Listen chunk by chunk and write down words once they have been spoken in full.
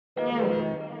Welcome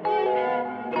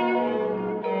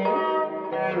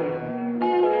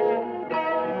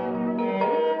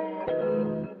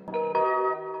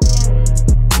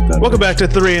back to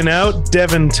 3 and Out.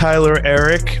 Devin, Tyler,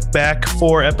 Eric, back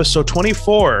for episode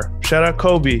 24. Shout out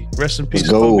Kobe. Rest in peace,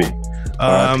 Kobe.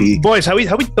 Boys, how we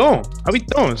doing?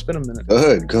 It's been a minute.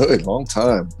 Good. Long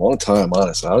time.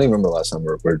 Honestly, I don't even remember the last time we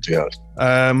recorded. To be honest,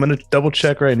 I'm gonna double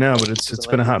check right now, but it's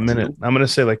been a hot minute. I'm gonna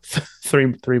say like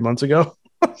three months ago.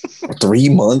 3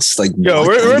 months, like yo,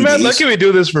 we're mad lucky we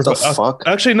do this for the fuck.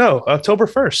 Actually, no, October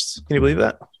 1st. Can you believe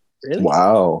that? Really?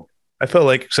 Wow. I felt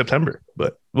like September,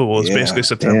 but it's basically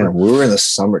September. Damn, we were in the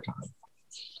summertime.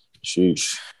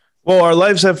 Sheesh. Well, our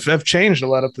lives have changed a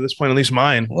lot up to this point, at least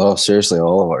mine. Well, seriously,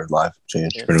 all of our life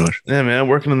changed pretty much. Yeah, man,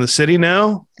 working in the city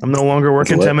now. I'm no longer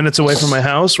working 10 minutes away from my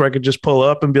house where I could just pull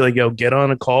up and be like, yo, get on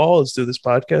a call. Let's do this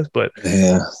podcast. But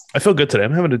yeah, I feel good today.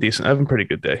 I'm having a pretty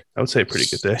good day. I would say a pretty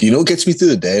good day. You know what gets me through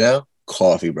the day now?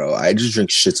 Coffee, bro. I just drink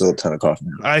shit a ton of coffee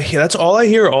now. That's all I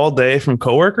hear all day from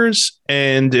coworkers,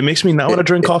 and it makes me not want to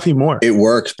drink coffee more. It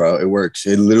works, bro. It works.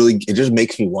 It just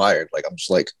makes me wired. Like I'm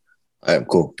just like, I am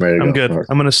cool. Ready to I'm go. good.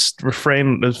 I'm gonna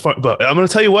refrain, but I'm gonna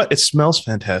tell you what. It smells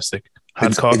fantastic.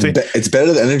 Hot coffee. It's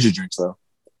better than energy drinks, though.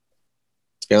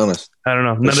 To be honest, I don't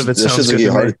know. None of it sounds good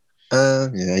to me.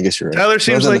 Yeah, I guess you're right.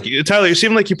 Tyler, you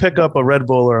seem like you pick up a Red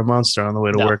Bull or a Monster on the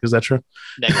way to work. Is that true?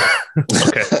 Negative.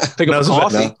 Okay. Pick up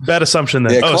coffee. Bad assumption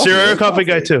then. Yeah, so you're a coffee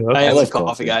guy too. Okay. I am a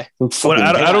coffee guy.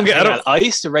 I don't get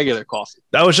iced or regular coffee.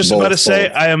 I was just about to say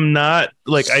I am not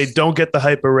like I don't get the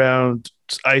hype around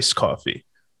iced coffee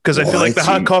because I feel like the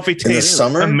hot coffee tastes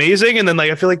amazing, and then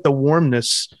like I feel like the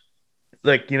warmness.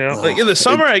 Like, like in the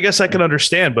summer, I guess I can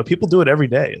understand, but people do it every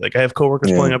day. Like I have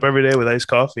coworkers pulling up every day with iced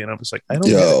coffee, and I'm just like, I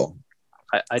don't know.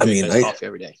 I drink iced coffee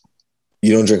every day.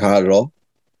 You don't drink hot at all?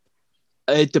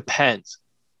 It depends.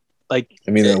 Like,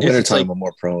 in the wintertime, I'm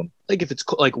more prone. Like if it's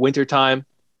like wintertime,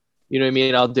 you know what I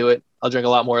mean? I'll do it. I'll drink a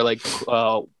lot more like you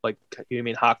know what I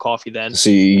mean, hot coffee then.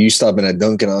 So you stopping at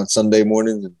Dunkin' on Sunday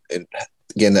mornings and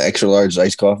getting the extra large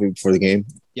iced coffee before the game?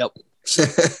 Yep.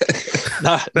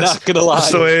 not gonna lie.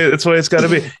 That's the way it's got to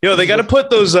be. They got to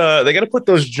put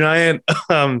those giant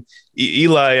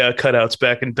Eli cutouts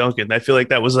back in Dunkin'. I feel like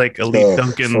that was like elite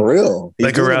Dunkin' for real.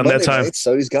 Like around that time. Night,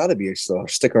 so he's got to be. So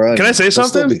stick around. Can I say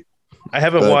something? I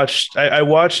haven't watched. I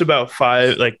watched about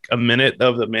a minute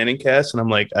of the Manning cast, and I'm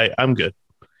like, I'm good.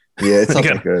 Yeah, it's not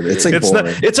that good. It's like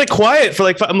boring. It's like quiet for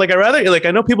like. I'm like, I rather like.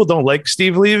 I know people don't like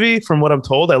Steve Levy. From what I'm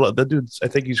told, I love that dude. I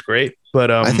think he's great.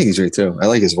 But I think he's great too. I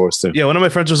like his voice too. Yeah, one of my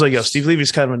friends was like, "Yo, Steve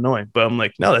Levy's kind of annoying," but I'm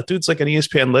like, "No, that dude's like an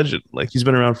ESPN legend. Like he's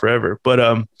been around forever." But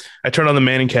I turned on the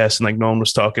Manning cast and like no one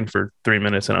was talking for 3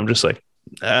 minutes, and I'm just like,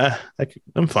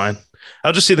 I'm fine.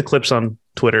 I'll just see the clips on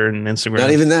Twitter and Instagram.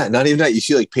 Not even that. You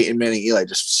see like Peyton Manning, Eli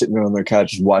just sitting there on their couch,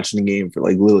 just watching the game for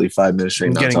like literally 5 minutes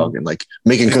straight, not talking, like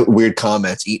making weird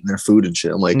comments, eating their food and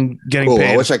shit. I'm like, getting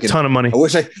paid a ton of money. I'm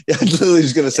literally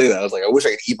just gonna say that. I was like, I wish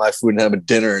I could eat my food and have a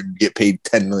dinner and get paid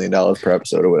 $10 million per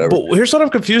episode or whatever. But here's what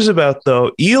I'm confused about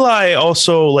though. Eli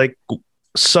also like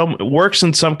works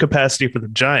in some capacity for the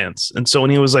Giants, and so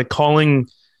when he was like calling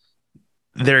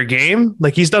their game,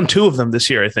 like he's done 2 of them this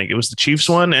year. I think it was the Chiefs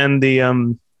one and the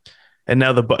and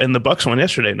now the Bucks one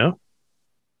yesterday. No,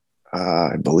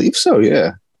 I believe so.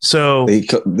 Yeah. So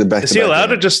is he allowed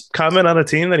to just comment on a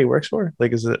team that he works for?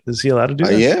 Like, is he allowed to do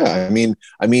that? Yeah. I mean,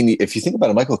 if you think about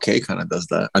it, Michael Kay kind of does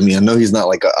that. I mean, I know he's not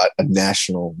like a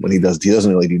national when he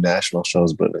doesn't really do national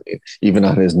shows, but even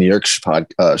on his New York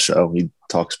show, he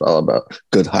talks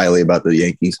highly about the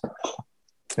Yankees,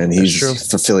 and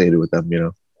he's affiliated with them.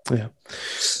 Yeah.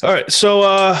 All right. So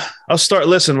I'll start.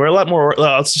 Listen, we're a lot more.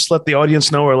 Let's just let the audience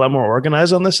know we're a lot more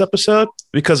organized on this episode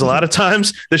because a lot of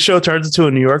times the show turns into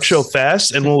a New York show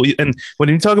fast. And when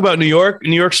you talk about New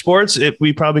York sports,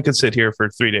 we probably could sit here for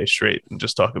 3 days straight and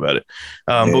just talk about it.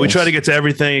 But we try to get to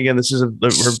everything. Again, this is a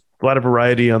lot of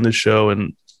variety on this show.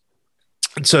 And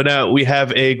so now we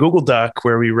have a Google Doc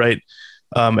where we write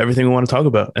everything we want to talk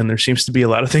about. And there seems to be a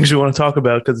lot of things we want to talk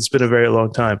about because it's been a very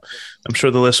long time. I'm sure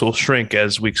the list will shrink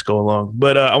as weeks go along.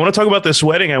 But I want to talk about this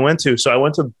wedding I went to. So I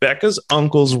went to Becca's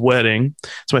uncle's wedding.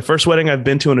 It's my first wedding I've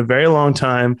been to in a very long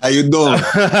time. How you doing?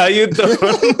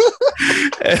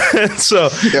 And so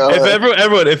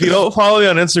if you don't follow me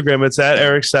on Instagram, it's at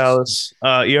Eric Salas,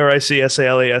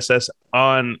 EricSalass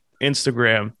on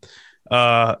Instagram.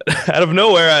 Out of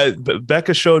nowhere,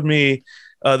 Becca showed me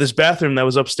this bathroom that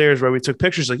was upstairs where we took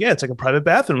pictures. Like, yeah, it's like a private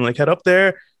bathroom. Like, head up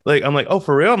there. Like, I'm like, oh,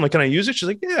 for real? I'm like, can I use it? She's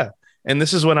like, yeah. And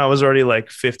this is when I was already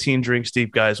like 15 drinks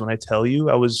deep, guys. When I tell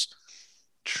you, I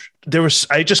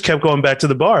just kept going back to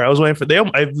the bar. I was waiting for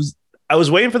I was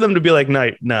waiting for them to be like,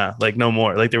 nah, like no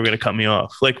more. Like they were going to cut me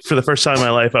off. Like for the first time in my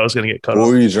life, I was going to get cut What off.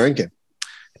 were you drinking?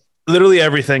 Literally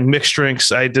everything, mixed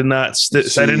drinks. I did not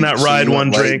ride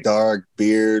one light, drink. Dark,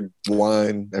 beer,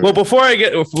 wine. Everything. Well, before I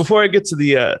get to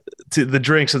the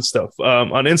drinks and stuff,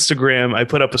 on Instagram, I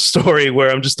put up a story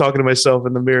where I'm just talking to myself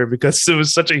in the mirror because it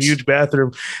was such a huge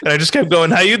bathroom, and I just kept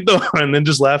going, "How you doing?" and then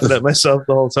just laughing at myself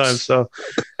the whole time. So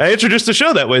I introduced the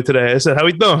show that way today. I said, "How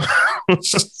we doing?"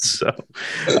 So,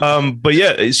 but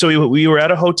yeah, so we were at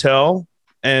a hotel,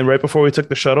 and right before we took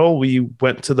the shuttle, we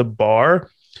went to the bar.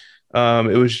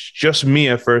 It was just me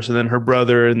at first, and then her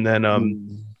brother, and then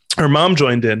her mom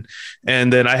joined in,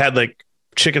 and then I had like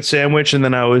chicken sandwich, and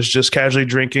then I was just casually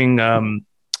drinking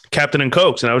Captain and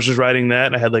Cokes, and I was just riding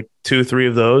that. I had like 2-3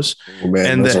 of those. Oh, man,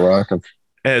 and that's a rockin'.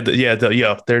 And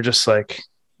they're just like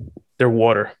they're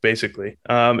water basically.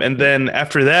 And then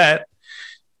after that,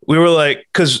 we were like,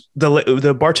 because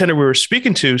the bartender we were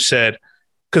speaking to said,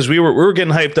 because we were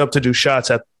getting hyped up to do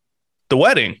shots at the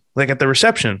wedding, like at the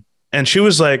reception. And she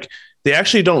was like, they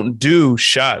actually don't do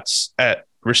shots at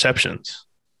receptions.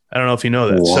 I don't know if you know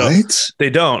that. What? So they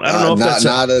don't. I don't know if that's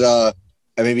not at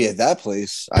maybe at that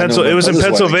place. It was in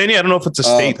Pennsylvania. Wedding. I don't know if it's a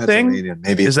state thing.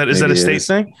 Maybe is that a state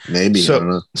thing? Maybe. So, I don't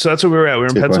know. So that's where we were at. We were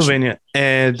in Pennsylvania,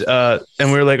 and we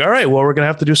were like, all right, well, we're gonna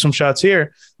have to do some shots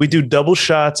here. We do double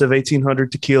shots of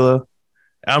 1800 tequila.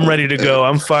 I'm ready to go.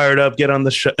 I'm fired up. Get on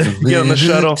the shuttle.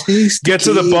 Get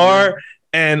to the bar,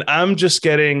 and I'm just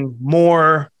getting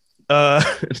more.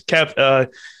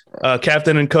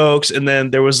 Captain and Cokes, and then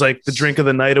there was like the drink of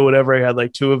the night or whatever. I had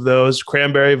like 2 of those,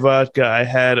 cranberry vodka. I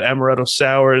had amaretto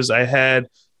sours. I had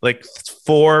like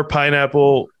 4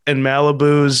 pineapple and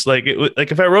Malibus. Like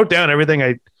like if I wrote down everything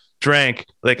I drank,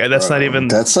 like that's not even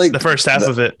that's like the first half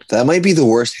of it. That might be the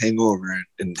worst hangover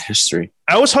in history.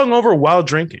 I was hungover while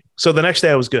drinking, so the next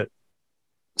day I was good.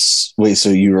 Wait, so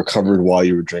you recovered while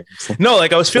you were drinking? No,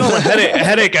 like I was feeling a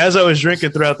headache as I was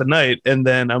drinking throughout the night, and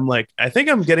then I'm like, I think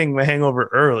I'm getting my hangover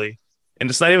early, and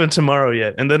it's not even tomorrow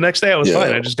yet. And the next day I was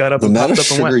fine. I just got up. The and amount of popped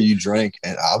up and sugar went. you drank,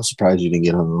 and I'm surprised you didn't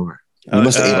get hungover. You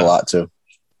must have ate a lot too.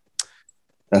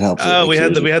 That helps. We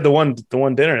had the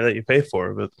one dinner that you pay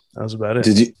for, but that was about it.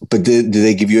 Did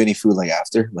they give you any food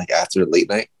after late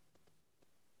night?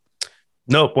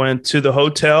 Nope. Went to the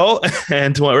hotel,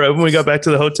 and right when we got back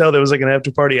to the hotel, there was like an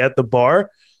after party at the bar.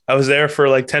 I was there for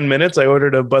like 10 minutes. I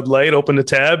ordered a Bud Light, opened a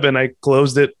tab, and I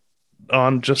closed it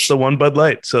on just the one Bud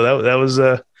Light. So that was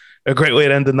a great way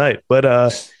to end the night. But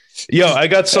I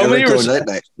got so many.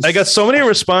 I got so many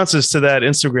responses to that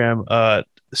Instagram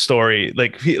story.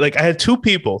 Like I had two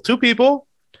people.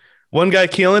 One guy,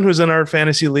 Keelan, who's in our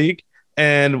fantasy league,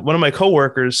 and one of my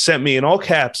coworkers sent me in all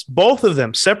caps, both of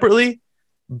them separately,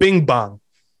 "Bing bong."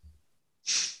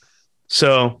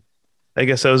 So I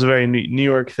guess that was a very New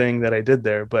York thing that I did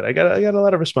there, but I got a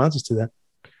lot of responses to that.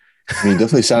 I mean,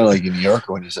 definitely sounded like a New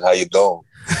Yorker when you said, "How you doing?"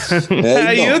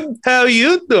 How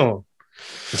you doing?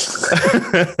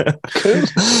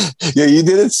 Yeah, you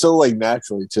did it so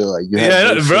naturally too. Like you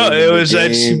had bro. It was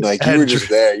you were just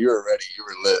there. You were ready. You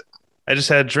were lit. I just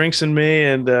had drinks in me,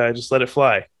 and I just let it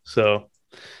fly. So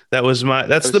that was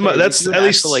that's at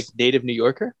least like native New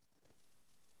Yorker.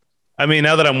 I mean,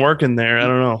 now that I'm working there, I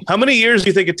don't know. How many years do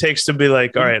you think it takes to be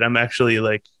like, all right, I'm actually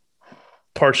like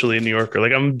partially a New Yorker?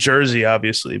 Like I'm Jersey,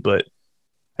 obviously, but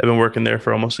I've been working there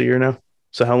for almost a year now.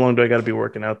 So how long do I got to be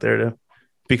working out there to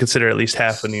be considered at least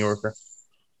half a New Yorker?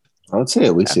 I would say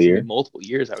at least a year. Multiple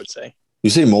years, I would say. You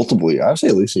say multiple years. I would say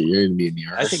at least a year to be in New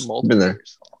York. I think multiple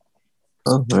years.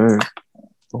 Oh, all right.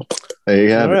 There you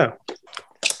have it.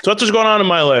 So what's going on in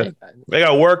my life? I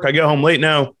got work. I get home late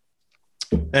now.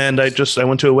 And I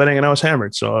went to a wedding and I was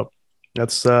hammered. So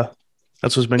that's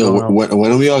what's been going on. When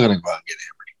are we all going to go out and get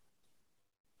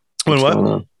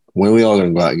hammered? When are we all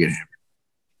going to go out and get hammered?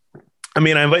 I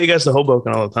mean, I invite you guys to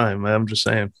Hoboken all the time. I'm just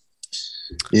saying.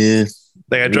 Yeah.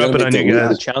 Like I drop it on you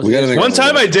guys. One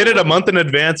time I did it a month in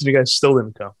advance and you guys still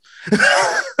didn't come.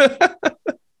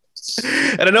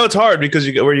 And I know it's hard because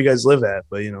where you guys live at,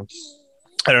 but I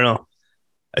don't know.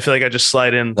 I feel like I just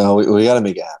slide in. No, we got to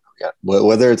make it happen.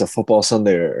 Whether it's a football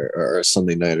Sunday or a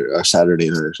Sunday night or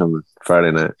Saturday night or something,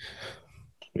 Friday night,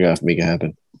 we have to make it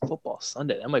happen. Football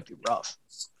Sunday, that might be rough.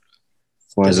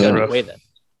 Why is that rough? Then.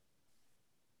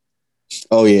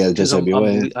 Oh yeah, just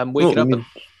away. I'm waking up at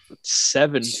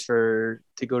 7 to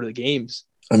go to the games.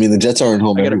 I mean, the Jets aren't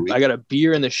home every week. I got a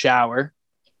beer in the shower.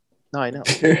 No, I know.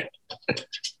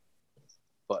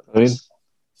 But I mean,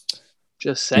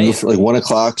 just saying, like 1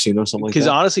 o'clock, something like that. Because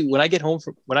honestly, when I get home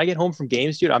from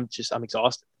games, dude, I'm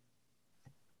exhausted.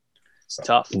 It's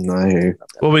tough. No.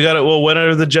 Well, we got it. Well, when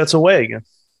are the Jets away again?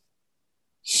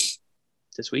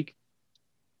 This week.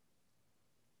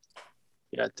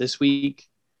 We got this week.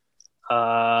 We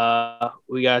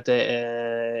got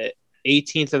the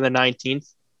 18th and the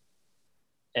 19th,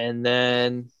 and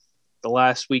then the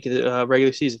last week of the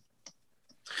regular season.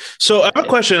 So I have a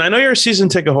question. I know you're a season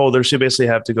ticket holder, so you basically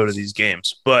have to go to these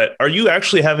games. But are you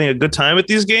actually having a good time at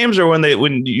these games, or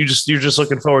when you're just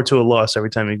looking forward to a loss every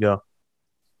time you go?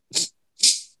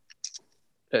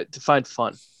 To find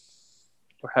fun.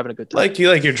 We're having a good time. Like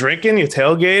you're drinking, you're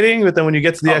tailgating, but then when you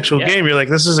get to the actual game, you're like,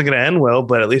 this isn't going to end well,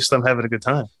 but at least I'm having a good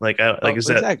time. Is that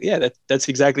exactly? Yeah, that's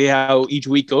exactly how each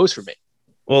week goes for me.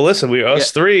 Well, listen,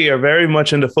 us three are very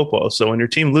much into football. So when your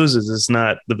team loses, it's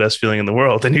not the best feeling in the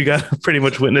world. And you got to pretty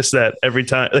much witness that every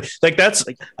time. Like that's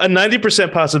a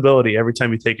 90% possibility every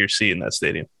time you take your seat in that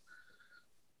stadium.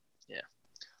 Yeah.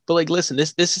 But like, listen,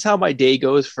 this is how my day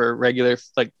goes for a regular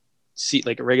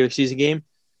season game.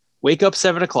 Wake up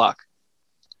 7:00,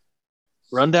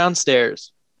 run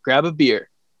downstairs, grab a beer,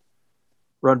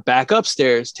 run back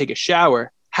upstairs, take a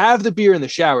shower, have the beer in the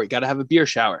shower. You got to have a beer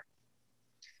shower.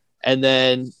 And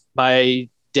then my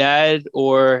dad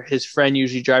or his friend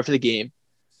usually drive to the game.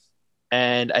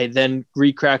 And I then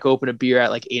crack open a beer at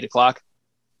like 8:00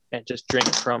 and just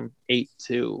drink from 8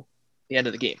 to the end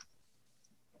of the game.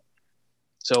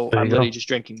 So I'm literally just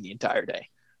drinking the entire day.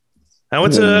 Now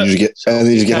it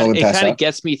kind of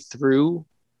gets me through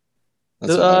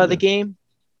the game.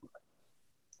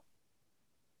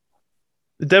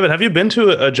 Devin, have you been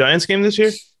to a Giants game this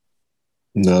year?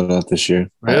 No, not this year.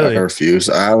 Really? I refuse.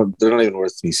 They're not even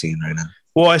worth me seeing right now.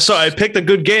 Well, I picked a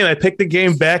good game. I picked the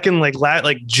game back in like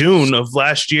June of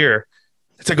last year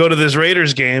to go to this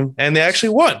Raiders game, and they actually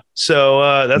won.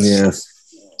 So that's. Yeah.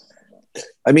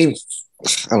 I mean,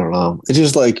 I don't know. It's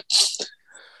just like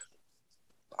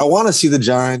I want to see the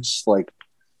Giants. Like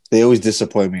they always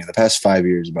disappoint me in the past 5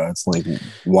 years, but it's like,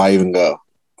 why even go?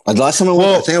 The last time I went,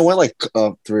 I think I went like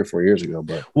 3 or 4 years ago.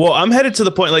 But I'm headed to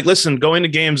the point. Like, listen, going to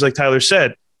games, like Tyler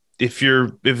said, if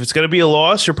it's going to be a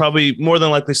loss, you're probably more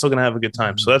than likely still going to have a good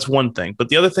time. So that's one thing. But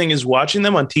the other thing is watching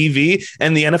them on TV,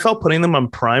 and the NFL putting them on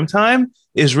prime time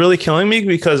is really killing me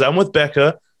because I'm with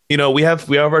Becca. You know, we have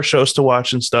our shows to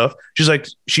watch and stuff. She's like,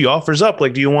 she offers up,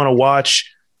 like, do you want to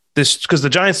watch this? Because the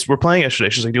Giants were playing yesterday.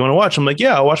 She's like, do you want to watch? I'm like,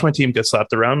 yeah, I'll watch my team get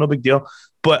slapped around. No big deal.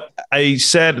 But I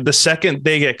said the second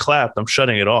they get clapped, I'm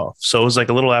shutting it off. So it was like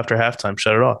a little after halftime,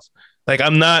 shut it off. Like,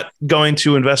 I'm not going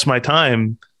to invest my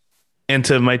time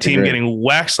into my team getting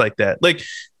waxed like that. Like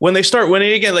when they start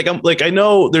winning again, I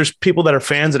know there's people that are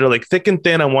fans that are like thick and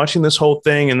thin. I'm watching this whole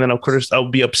thing. And then of course I'll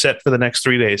be upset for the next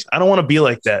 3 days. I don't want to be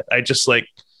like that. I just like,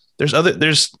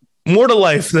 there's more to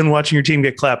life than watching your team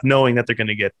get clapped, knowing that they're going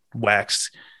to get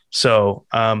waxed. So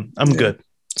I'm good.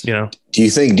 You know, do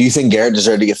you think Garrett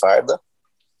deserved to get fired though?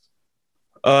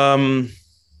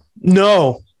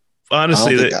 No,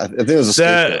 honestly, I think it was a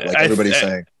scapegoat, like everybody's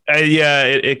saying.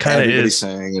 It kind of is.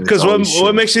 Because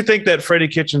what makes you think that Freddie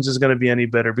Kitchens is going to be any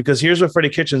better? Because here's what Freddie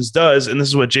Kitchens does, and this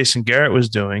is what Jason Garrett was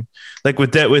doing. Like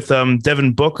with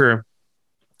Devin Booker,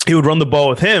 he would run the ball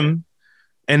with him,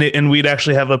 and we'd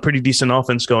actually have a pretty decent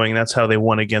offense going. And that's how they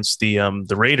won against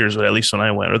the Raiders, or at least when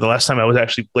I went, or the last time I was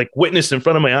actually like witnessed in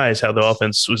front of my eyes how the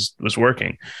offense was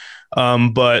working.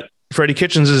 But Freddie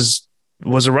Kitchens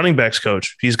was a running backs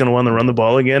coach. He's going to want to run the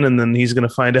ball again, and then he's going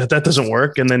to find out that doesn't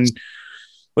work, and then.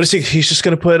 What is he? He's just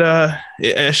going to put.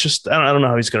 It's just I don't know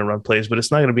how he's going to run plays, but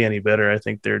it's not going to be any better. I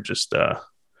think they're just. I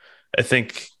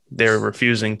think they're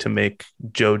refusing to make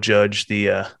Joe Judge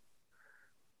the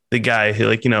guy who,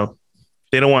 like, you know,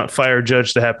 they don't want fire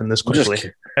Judge to happen this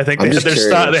quickly. I think they had their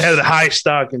stock. They had a high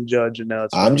stock in Judge, and now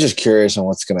it's. I'm just curious on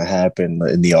what's going to happen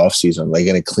in the offseason. Are they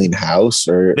going to clean house,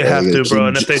 or they have to, bro?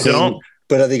 And if they don't,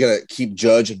 but are they going to keep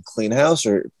Judge and clean house,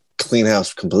 or clean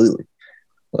house completely?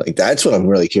 Like that's what I'm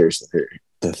really curious to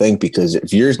think, because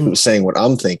if you're saying what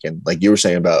I'm thinking, like you were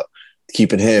saying about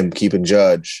keeping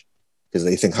Judge because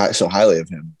they think so highly of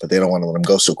him, but they don't want to let him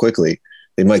go so quickly,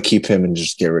 they might keep him and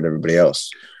just get rid of everybody else.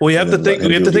 Well, you have to think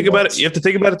about it. You have to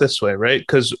think about it this way, right?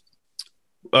 Because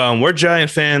we're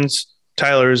Giant fans.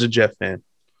 Tyler is a Jet fan.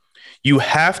 You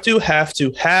have to,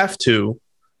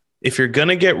 if you're going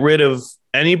to get rid of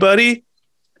anybody,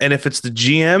 and if it's the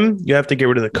GM, you have to get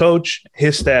rid of the coach,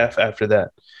 his staff after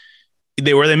that.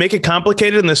 They make it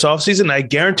complicated in this offseason. I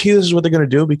guarantee this is what they're going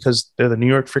to do because they're the New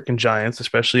York freaking Giants,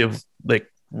 especially of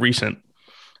like recent.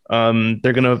 They're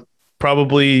going to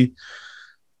probably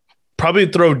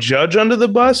throw Judge under the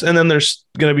bus, and then they're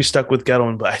going to be stuck with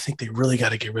Gettleman. But I think they really got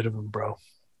to get rid of him, bro.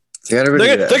 They're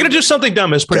going to do something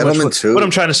dumb. Is pretty much what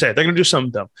I'm trying to say. They're going to do something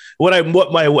dumb. What I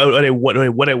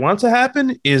want to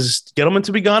happen is Gettleman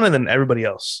to be gone, and then everybody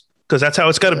else, because that's how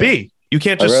it's got to be. You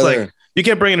can't just you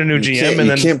can't bring in a new GM and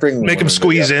then make him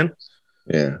squeeze in.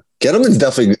 Yeah. Gettleman's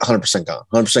definitely 100% gone.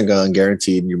 100% gone,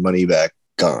 guaranteed, and your money back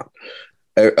gone.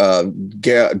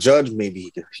 Judge,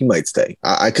 maybe he might stay.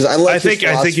 Because I like his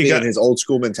philosophy and his old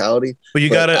school mentality. But you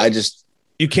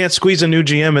can't squeeze a new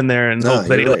GM in there and hope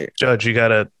that he likes Judge. He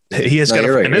has got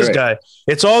to, and this guy,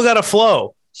 it's all got to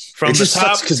flow from the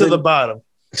top to the bottom.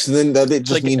 So then that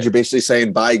just means you're basically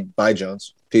saying bye,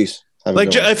 Jones. Peace. I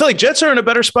feel like Jets are in a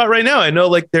better spot right now. I know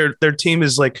like their team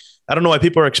is like, I don't know why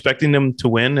people are expecting them to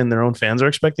win and their own fans are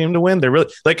expecting them to win. They're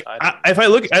really like, if I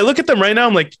look at them right now,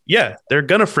 I'm like, yeah, they're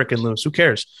gonna freaking lose. Who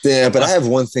cares? Yeah, but I have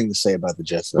one thing to say about the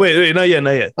Jets. Though. Wait, not yet.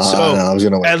 I was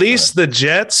gonna wait. At least the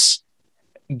Jets,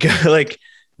 like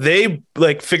they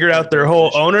like figured out their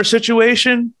whole owner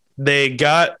situation. They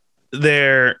got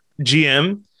their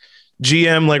GM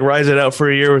like rides it out for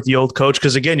a year with the old coach.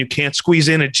 Cause again, you can't squeeze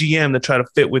in a GM to try to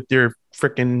fit with your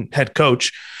freaking head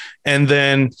coach. And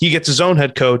then he gets his own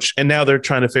head coach and now they're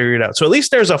trying to figure it out. So at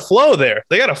least there's a flow there.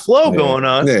 They got a flow going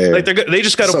on. Yeah. Like they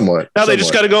just got to, they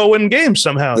just got to go win games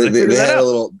somehow. They just had a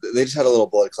little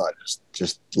blood clot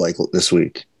just like this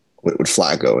week with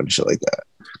Flacco and shit like that.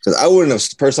 Cause I wouldn't have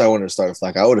started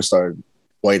Flacco. I would have started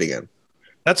White again.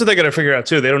 That's what they got to figure out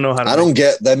too. They don't know how to. I don't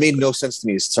get that. Made no sense to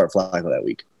me to start Flacco that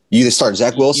week. You either start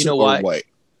Zach Wilson or White.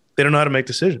 They don't know how to make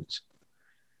decisions.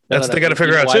 That's what they got to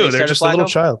figure out too. They're just a little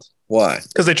child. Why?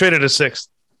 Because they traded a sixth.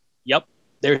 Yep,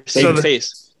 they're saving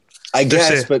face. I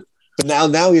guess, but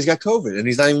now he's got COVID and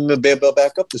he's not even going to be able to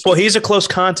back up this. Well, he's a close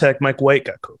contact. Mike White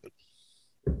got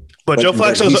COVID, but Joe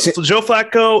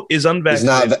Flacco is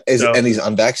unvaccinated. And he's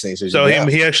unvaccinated. So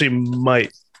he actually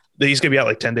might. He's going to be out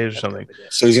like 10 days or something.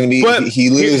 So he's going to be. He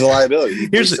loses a liability.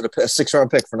 Here's a 6th-round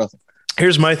pick for nothing.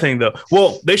 Here's my thing though.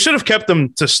 Well, they should have kept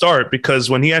him to start because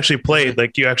when he actually played,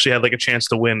 like you actually had like a chance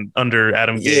to win under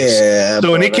Adam Gase. Yeah.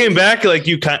 So when he came back, like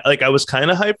I was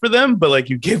kind of hyped for them, but like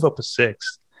you gave up a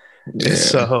 6. Yeah.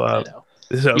 So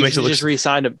it makes it look just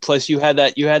re-signed him. Plus, you had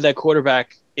that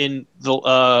quarterback in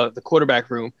the quarterback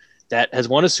room that has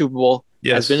won a Super Bowl,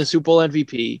 has been a Super Bowl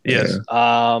MVP,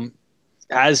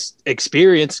 has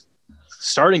experience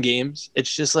starting games.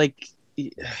 It's just like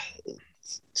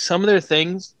some of their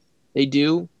things they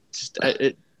do,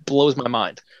 it blows my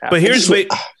mind. But here's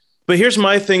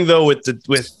my thing though with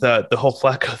the whole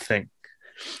Flacco thing.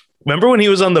 Remember when he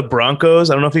was on the Broncos?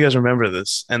 I don't know if you guys remember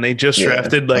this, and they just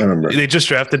drafted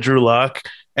Drew Lock,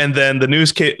 and then the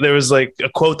news there was like a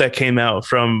quote that came out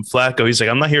from Flacco. He's like,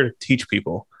 "I'm not here to teach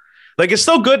people." Like it's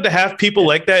still good to have people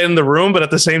like that in the room, but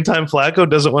at the same time, Flacco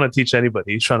doesn't want to teach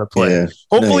anybody. He's trying to play. Yeah.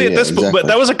 Hopefully at this point, but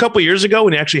that was a couple years ago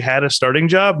when he actually had a starting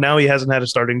job. Now he hasn't had a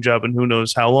starting job in who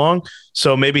knows how long.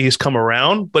 So maybe he's come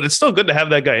around, but it's still good to have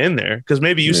that guy in there because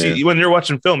maybe you see when you're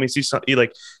watching film, you see something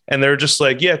like, and they're just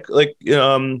like,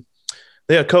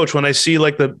 coach, when I see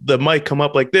like the mic come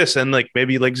up like this, and like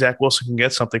maybe like Zach Wilson can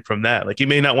get something from that. Like he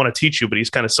may not want to teach you, but he's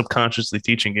kind of subconsciously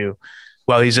teaching you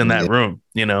while he's in that room,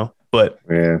 you know. But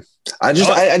I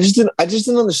just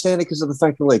didn't understand it because of the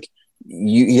fact that like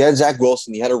you had Zach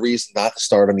Wilson, you had a reason not to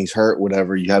start him. He's hurt,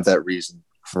 whatever. You have that reason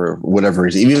for whatever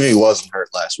reason. Even if he wasn't hurt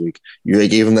last week, you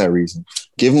gave him that reason.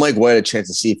 Give Mike White a chance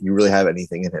to see if you really have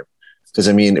anything in him. Because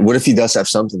I mean, what if he does have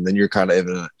something? Then you're kind of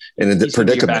in a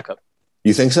predicament.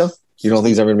 You think so? You don't think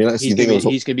he's ever going to be nice? He's going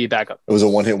to be a backup. It was a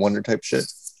one-hit wonder type shit.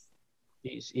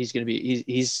 He's going to be.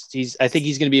 He's. I think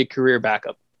he's going to be a career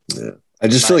backup. Yeah. I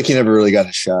just feel like he never really got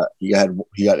a shot. He got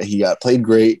played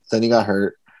great, then he got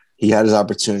hurt. He had his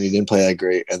opportunity, didn't play that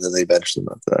great, and then they benched him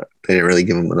after that. They didn't really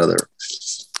give him another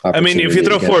opportunity. I mean, if you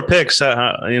throw 4 picks, you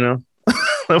know.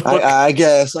 I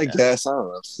guess. I don't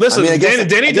know. Listen,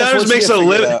 Danny Jones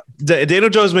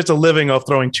makes a living off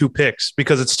throwing 2 picks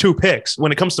because it's 2 picks.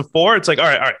 When it comes to 4, it's like, all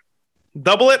right.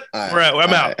 Double it.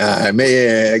 I'm out.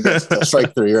 I guess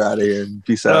strike 3. You're out of here.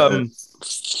 Peace out.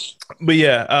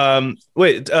 But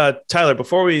wait, Tyler,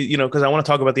 before we, because I want to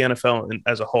talk about the NFL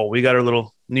as a whole, we got our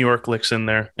little New York licks in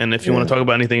there. And if you want to talk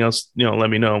about anything else, let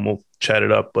me know and we'll chat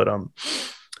it up. But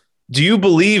do you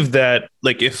believe that,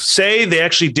 like, if say they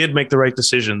actually did make the right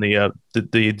decision, the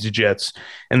Jets,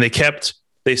 and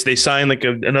they signed like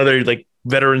another like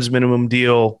veterans minimum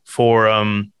deal for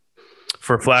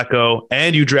Flacco,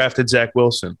 and you drafted Zach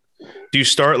Wilson? Do you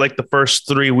start like the first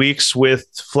 3 weeks with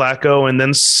Flacco and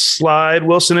then slide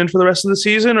Wilson in for the rest of the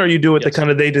season, or you do what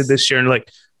they did this year and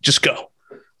like just go?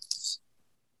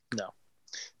 No,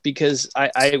 because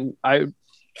I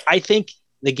think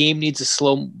the game needs to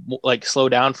slow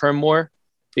down for him more,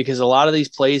 because a lot of these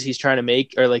plays he's trying to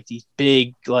make are like these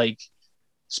big, like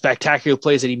spectacular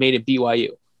plays that he made at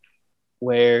BYU,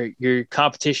 where your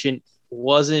competition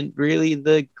wasn't really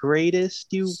the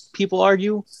greatest, people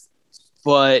argue.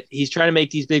 But he's trying to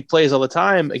make these big plays all the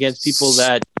time against people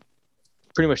that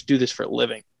pretty much do this for a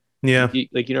living. Yeah.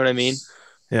 Like, you know what I mean?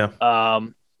 Yeah.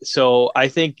 So I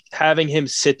think having him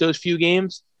sit those few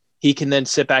games, he can then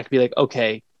sit back and be like,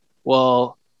 okay,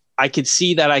 well, I could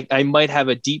see that I might have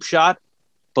a deep shot,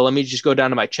 but let me just go down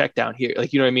to my check down here.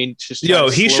 Like, you know what I mean? Just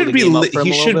he should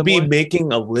be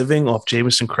making a living off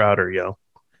Jamison Crowder, yo.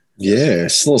 Yeah,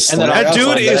 still And then that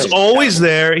dude is always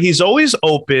there. He's always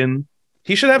open.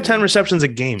 He should have 10 receptions a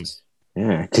game.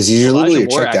 Yeah, because you're literally a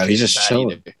check down. He's just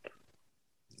chilling.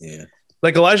 Yeah.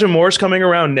 Like Elijah Moore's coming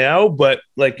around now, but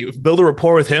like build a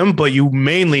rapport with him. But you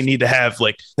mainly need to have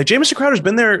like Jamison Crowder's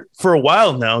been there for a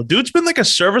while now. Dude's been like a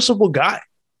serviceable guy.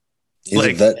 He's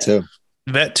like, a vet too.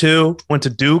 Vet too. Went to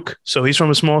Duke, so he's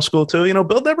from a small school too. You know,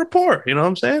 build that rapport. You know what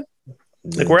I'm saying?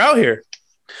 Yeah. Like we're out here.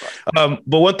 But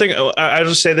one thing I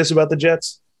just say this about the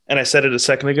Jets, and I said it a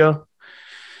second ago.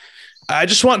 I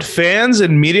just want fans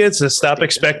and media to stop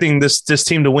expecting this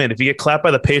team to win. If you get clapped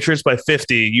by the Patriots by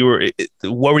 50,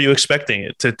 what were you expecting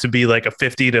it to be like a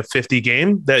 50-50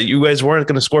 game that you guys weren't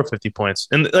going to score 50 points?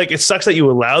 And like, it sucks that you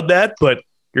allowed that, but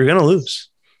you're going to lose.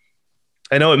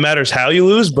 I know it matters how you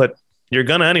lose, but you're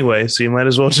going to anyway. So you might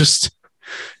as well just,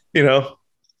 pick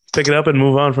it up and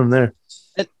move on from there.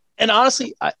 And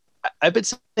honestly, I've been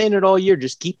saying it all year.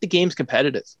 Just keep the games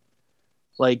competitive.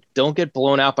 Like, don't get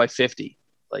blown out by 50.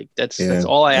 Like that's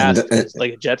all I ask as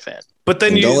like a Jet fan. But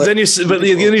then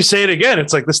you say it again.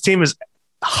 It's like this team is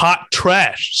hot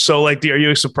trash. So like, are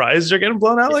you surprised they're getting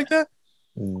blown out like that?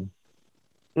 Mm.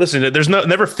 Listen, there's not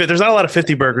a lot of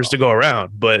 50 burgers to go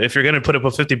around. But if you're going to put up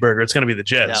a 50 burger, it's going to be the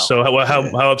Jets. No. So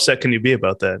how upset can you be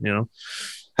about that? You know.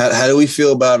 How do we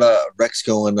feel about Rex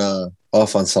going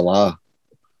off on Salah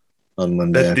on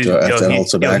Monday after that whole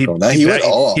tobacco? He went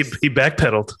off. He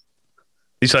backpedaled.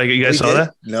 You guys saw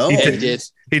that? No, he did.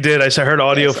 He did. I heard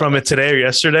audio from it today or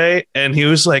yesterday, and he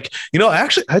was like,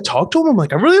 actually, I talked to him. I'm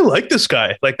like, I really like this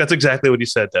guy. Like, that's exactly what he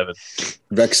said, Devin.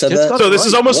 Rex said that. So this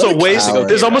is almost a waste.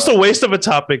 There's almost a waste of a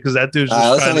topic because that dude's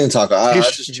just let's not even talk.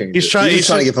 He's trying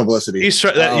to get publicity.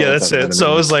 That's it.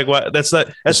 So I was like, what? That's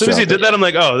not. As soon as he did that, I'm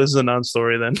like, oh, this is a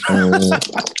non-story then.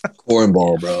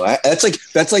 Cornball, bro. That's like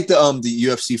the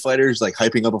UFC fighters like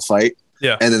hyping up a fight.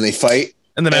 Yeah, and then they fight.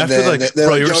 And then after,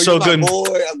 bro, you were so good. Boy,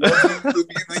 I love you.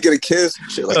 You get a kiss.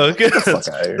 Shit like, okay. Get the fuck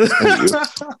out of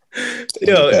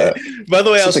here. By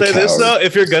the way, I'll say this though: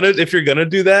 if you're gonna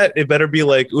do that, it better be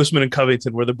like Usman and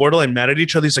Covington, where they're borderline mad at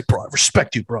each other. He's like, "Bro, I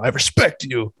respect you, bro. I respect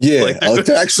you." Yeah, like,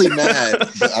 they're actually mad,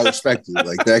 but I respect you.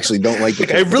 Like they actually don't like.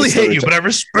 I really hate you, but I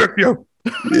respect you.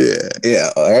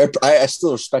 Yeah. I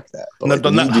still respect that. But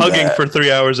I'm not hugging for 3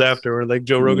 hours after, or like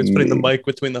Joe Rogan's putting the mic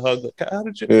between the hug. Like, how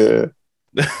did you? Yeah.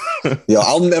 Yo,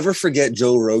 I'll never forget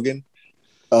Joe Rogan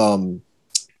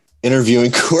interviewing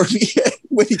Cormier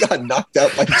when he got knocked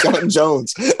out by John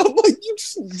Jones. I'm like,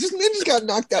 this man just got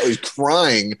knocked out. He's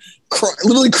crying,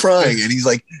 literally crying, and he's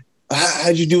like,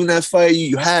 "How'd you do in that fight?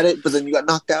 You had it, but then you got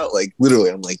knocked out." Like literally,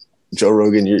 I'm like, Joe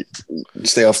Rogan, you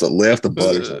stay off the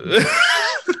butt or something.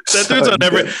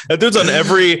 That dude's on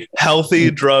every healthy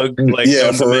drug, like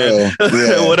for real.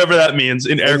 Yeah. Whatever that means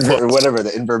in air quotes. Whatever the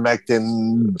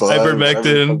ivermectin.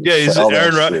 Ivermectin. Yeah, he's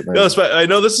Aaron Rodgers. I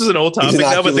know this is an old topic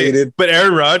now, but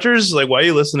Aaron Rodgers, like, why are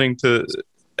you listening to?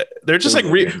 They're just like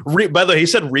by the way, he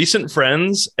said recent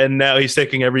friends, and now he's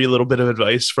taking every little bit of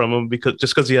advice from him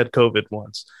because he had COVID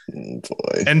once.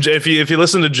 Boy. And if you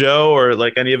listen to Joe or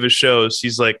like any of his shows,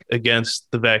 he's like against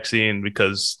the vaccine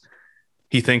because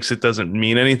he thinks it doesn't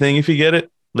mean anything if you get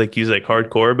it. Like he's like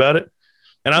hardcore about it.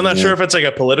 And I'm not sure if it's like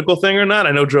a political thing or not.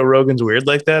 I know Joe Rogan's weird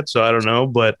like that, so I don't know.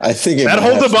 But I think that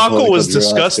whole debacle was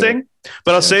disgusting.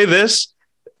 But I'll say this: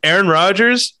 Aaron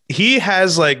Rodgers, he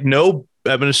has like no.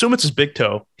 I'm gonna assume it's his big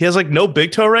toe. He has like no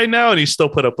big toe right now, and he still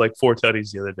put up like 4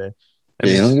 tutties the other day.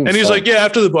 And he's like, yeah,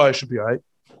 after the bye, I should be all right.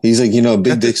 He's like,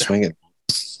 big dick swinging.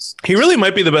 He really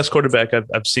might be the best quarterback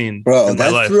I've seen, bro. In my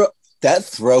life. That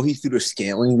throw he threw to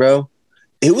Scantling, bro.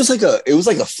 It was like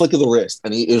a flick of the wrist,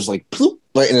 and it was like ploop,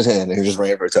 right in his hand, and he just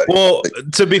ran for a touchdown. Well,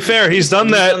 to be fair, he's done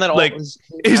that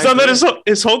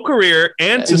his whole career,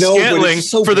 and to Scantling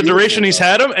for the duration he's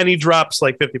had him, and he drops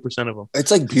like 50% of them. It's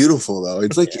like beautiful though.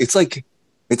 It's like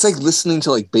it's like listening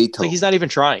to like Beethoven. Like he's not even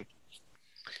trying.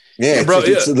 Yeah, bro.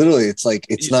 It's literally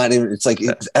it's not even. It's like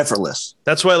it's effortless.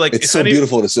 That's why like it's so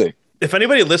beautiful to see. If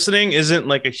anybody listening isn't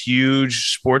like a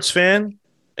huge sports fan.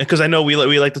 Because I know we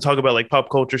like to talk about like pop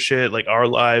culture shit, like our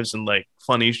lives and like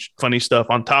funny stuff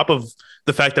on top of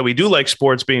the fact that we do like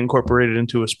sports being incorporated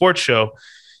into a sports show.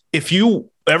 If you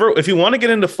want to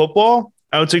get into football,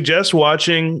 I would suggest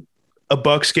watching a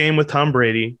Bucs game with Tom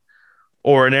Brady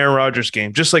or an Aaron Rodgers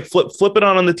game. Just like flip it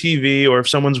on the TV, or if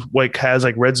someone's like has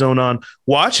like Red Zone on,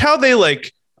 watch how they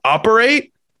like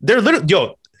operate. They're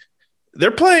literally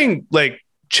they're playing like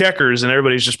checkers and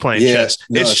everybody's just playing chess.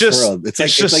 No, it's just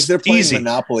it's like they're playing easy.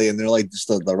 Monopoly and they're like just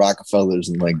the Rockefellers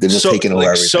and like they're just taking over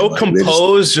everything. So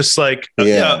composed, just like they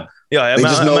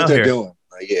just know what they're doing.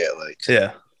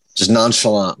 Like, just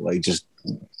nonchalant, like just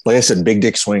like I said, big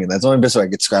dick swinging. That's the only best way I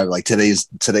could describe it. Like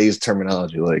today's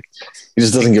terminology. Like he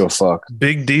just doesn't give a fuck.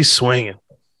 Big D swinging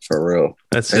for real.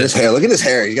 That's and it. His hair. Look at his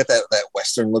hair. He got that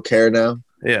Western look hair now.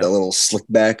 Yeah, that little slick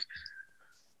back.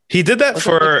 He did that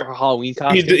for Halloween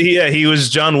costume. He was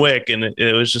John Wick, and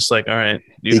it was just like, all right.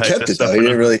 He kept it though. He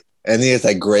didn't really, and he has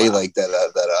that gray, like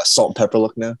that salt and pepper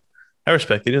look now. I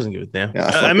respect. He doesn't give a damn. Yeah,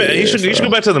 I mean, he should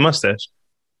go back to the mustache.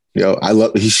 Yo,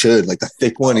 he should like the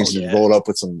thick one. He's just rolled up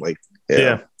with some like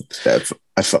I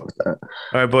fuck with that.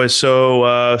 All right, boys.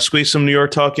 So squeeze some New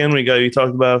York talk in. You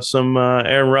talked about some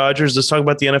Aaron Rodgers. Let's talk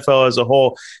about the NFL as a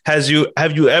whole. Have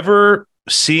you ever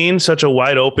seen such a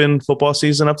wide open football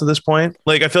season up to this point?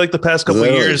 Like I feel like the past couple of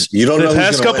years,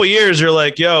 years, you're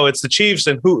like, yo, it's the Chiefs,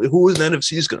 and who in the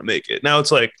NFC is going to make it? Now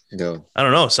it's like, I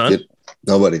don't know, son.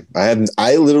 Nobody. I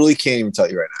literally can't even tell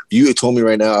you right now. If you told me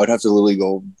right now, I would have to literally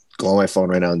go on my phone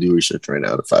right now and do research right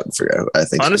now to figure out. I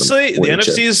think honestly, the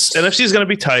NFC is going to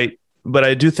be tight, but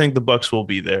I do think the Bucs will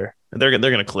be there. They're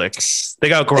going to click. They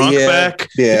got Gronk back.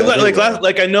 Yeah,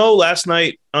 like I know last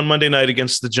night on Monday night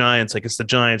against the Giants, like it's the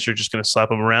Giants, you're just going to slap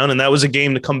them around, and that was a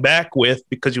game to come back with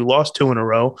because you lost 2 in a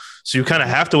row, so you kind of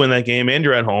have to win that game, and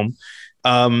you're at home.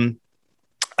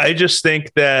 I just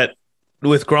think that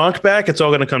with Gronk back, it's all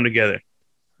going to come together.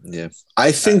 Yeah,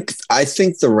 I think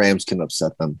the Rams can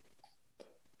upset them.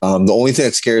 The only thing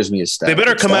that scares me is Stafford. They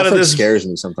better come out of this. Scares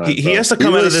me sometimes. He has to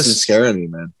come out of this. Scaring me,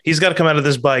 man. He's got to come out of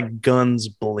this by guns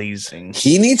blazing.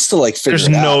 He needs to figure There's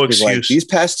it out. No excuse. Like, these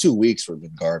past 2 weeks have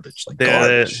been garbage.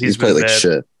 Garbage. He's played like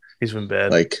shit. He's been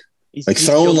bad. He's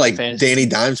throwing like Danny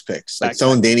Dimes picks. Like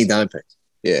throwing Danny Dimes picks.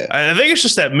 Yeah. I think it's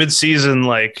just that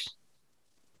midseason,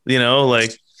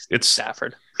 it's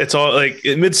Stafford. It's all like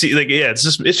mid-season. Like, it's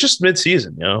just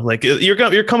mid-season, like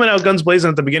you're coming out guns blazing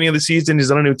at the beginning of the season. He's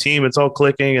on a new team. It's all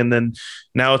clicking. And then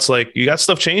now it's like, you got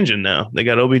stuff changing now. They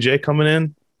got OBJ coming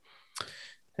in.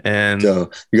 And you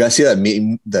guys see that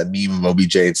meme of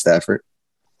OBJ and Stafford?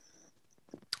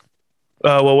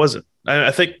 What was it?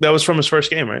 I think that was from his first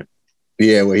game, right?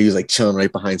 Yeah, where he was like chilling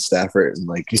right behind Stafford and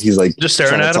like he's like just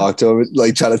staring at him, talk to him,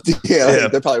 like trying to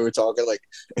Like, they probably were talking like,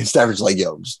 and Stafford's like,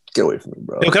 "Yo, just get away from me,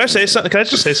 bro." Yo, can I say something? Can I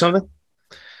just say something?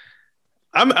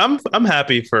 I'm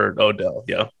happy for Odell.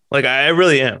 Like I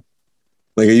really am.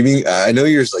 Like you mean? I know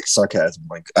you're like sarcasm.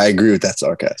 Like I agree with that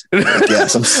sarcasm. Like,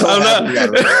 yes, I'm so happy.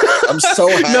 I'm so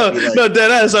happy. No,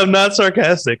 deadass. I'm not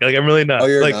sarcastic. Like I'm really not. Oh,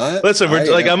 you're like, not? Listen,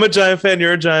 I'm a Giant fan.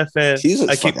 You're a Giant fan.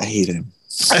 I hate him.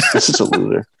 He's such a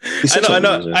loser. I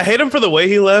know. I hate him for the way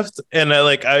he left, and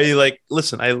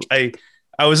listen. I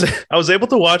was able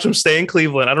to watch him stay in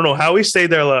Cleveland. I don't know how he stayed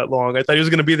there that long. I thought he was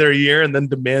going to be there a year and then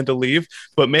demand to leave,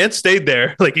 but man stayed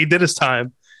there. Like he did his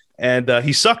time, and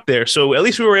he sucked there. So at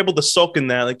least we were able to sulk in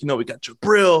that. Like we got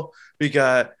Jabril, we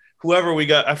got whoever we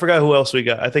got. I forgot who else we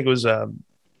got. I think it was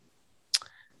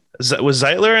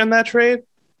Zeitler in that trade.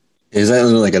 Is that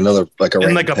like another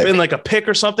in a pick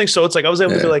or something? So it's like I was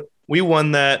able to be like, we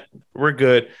won that, we're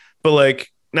good. But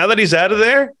like now that he's out of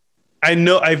there,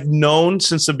 I've known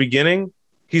since the beginning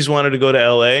he's wanted to go to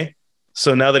LA.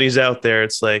 So now that he's out there,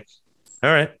 it's like,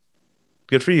 all right,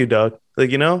 good for you, dog.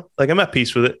 Like I'm at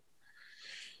peace with it.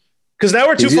 Because now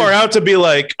we're too far out to be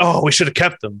like, oh, we should have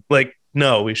kept them. Like,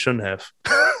 no, we shouldn't have.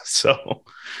 So,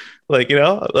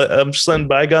 I'm just letting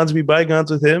bygones be bygones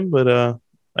with him. But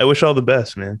I wish all the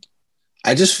best, man.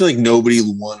 I just feel like nobody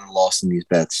won or lost in these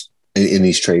bets in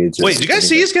these trades. Wait, do you guys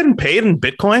see he's getting paid in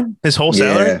Bitcoin, his whole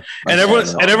salary? And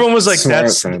everyone was like,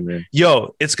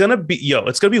 it's gonna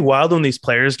be wild when these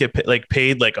players get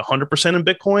paid like 100% in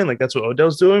Bitcoin. Like that's what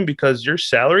Odell's doing because your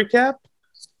salary cap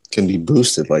can be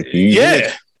boosted. Like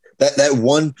that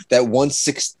one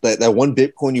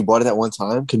Bitcoin you bought at that one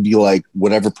time can be like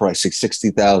whatever price, like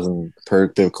 60,000 per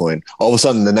Bitcoin. All of a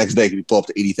sudden the next day it could blow up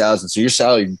to 80,000. So your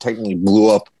salary technically blew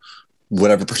up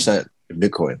whatever percent in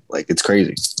Bitcoin. Like it's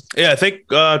crazy. Yeah, I think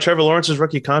Trevor Lawrence's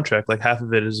rookie contract, like half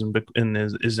of it is in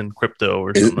crypto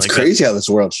or something. It's crazy how this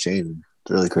world's changing.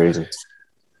 It's really crazy.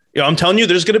 Yeah, I'm telling you,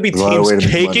 there's going to be teams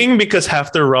taking because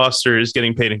half their roster is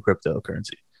getting paid in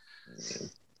cryptocurrency.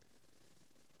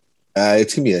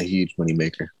 It's gonna be a huge money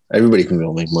maker. Everybody can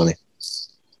go make money.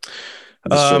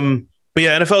 But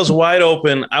yeah, NFL is wide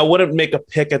open. I wouldn't make a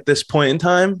pick at this point in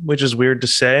time, which is weird to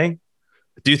say.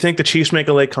 Do you think the Chiefs make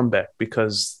a late comeback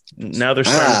because now they're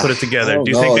starting to put it together?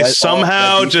 Do you think they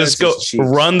somehow just go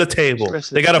run the table?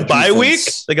 They got a bye week.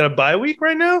 They got a bye week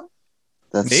right now.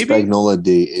 That Spagnola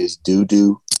D is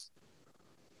doo.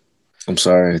 I'm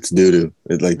sorry, it's doo-doo.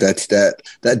 Like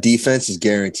that defense is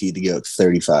guaranteed to get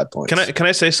 35 points. Can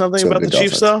I say something about the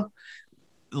Chiefs though?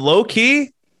 Low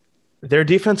key, their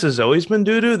defense has always been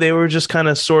doo-doo. They were just kind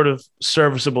of sort of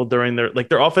serviceable during their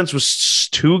offense was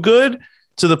too good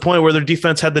to the point where their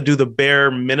defense had to do the bare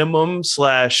minimum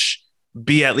 /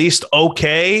 be at least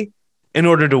okay in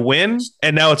order to win,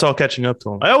 and now it's all catching up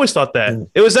to them. I always thought that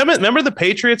it was them. Remember the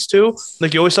Patriots too?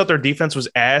 Like you always thought their defense was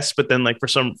ass, but then like for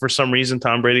some reason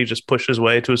Tom Brady just pushed his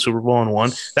way to a Super Bowl and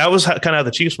won. That was kind of how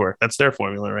the Chiefs work. That's their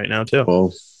formula right now too.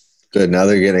 Well, good. Now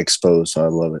they're getting exposed, so I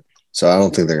love it. So I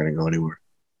don't think they're going to go anywhere.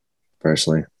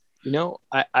 Personally, I'm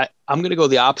going to go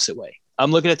the opposite way.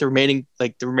 I'm looking at the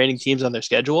remaining teams on their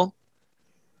schedule.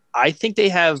 I think they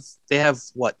have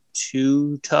what,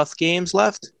 2 tough games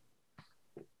left.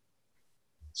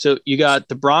 So you got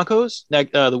the Broncos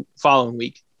the following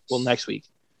week. Well, next week.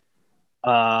 You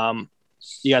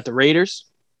got the Raiders,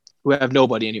 who have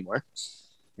nobody anymore.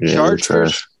 yeah,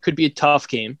 Chargers could be a tough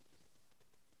game.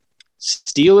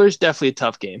 Steelers, definitely a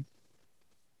tough game.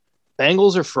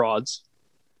 Bengals are frauds.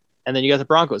 And then you got the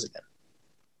Broncos again.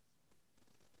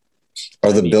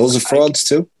 Are the Bills of frauds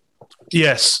too?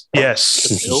 Yes.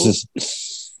 The Bills?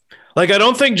 Like I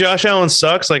don't think Josh Allen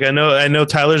sucks. Like I know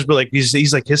Tyler's, but like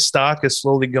he's like his stock is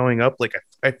slowly going up. Like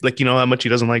I like how much he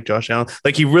doesn't like Josh Allen.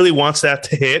 Like he really wants that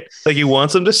to hit. Like he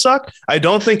wants him to suck. I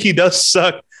don't think he does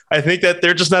suck. I think that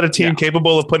they're just not a team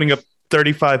capable of putting up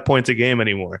 35 points a game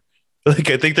anymore. Like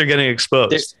I think they're getting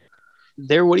exposed.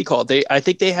 They're what do you call it? I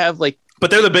think they have like. But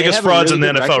they're the biggest frauds in the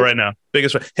NFL right now.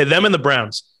 Biggest hit them and the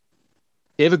Browns.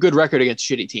 They have a good record against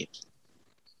shitty teams.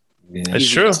 Yeah. That's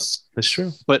true. That's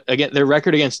true. But again, their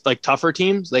record against like tougher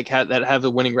teams, like that have a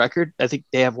winning record, I think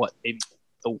they have what, maybe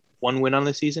the 1 win on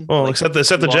the season. Well, like, except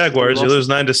the Jaguars, you lose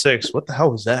 9-6. What the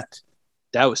hell was that?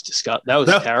 That was disgusting. That was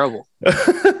terrible.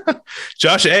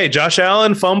 Josh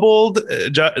Allen fumbled.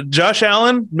 Josh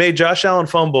Allen made Josh Allen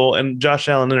fumble, and Josh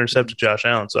Allen intercepted Josh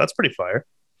Allen. So that's pretty fire.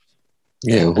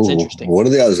 Yeah, that's interesting. What are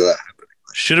the odds of that?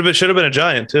 Should have been a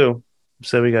Giant too.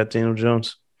 Said we got Daniel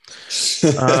Jones.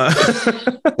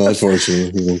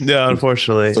 Unfortunately. Yeah,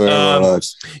 unfortunately.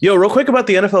 Yo, real quick about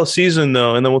the NFL season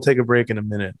though, and then we'll take a break in a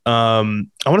minute. I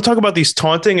want to talk about these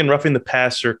taunting and roughing the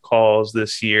passer calls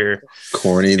this year.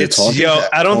 Corny.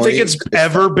 I don't think it's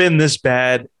ever been this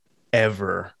bad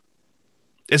ever.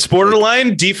 It's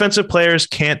borderline defensive players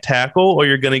can't tackle or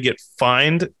you're going to get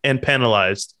fined and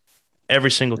penalized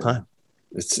every single time.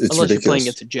 It's unless ridiculous. you're playing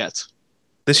against the Jets.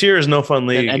 This year is no fun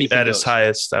league at its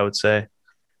highest, I would say.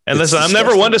 And listen, I'm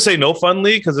never one to say no fun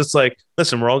league because it's like,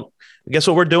 listen, guess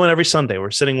what we're doing every Sunday?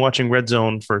 We're sitting watching Red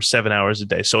Zone for 7 hours a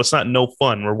day. So it's not no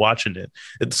fun. We're watching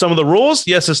it. Some of the rules,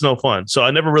 yes, it's no fun. So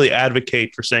I never really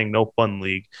advocate for saying no fun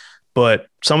league, but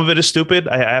some of it is stupid.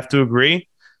 I have to agree.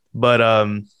 But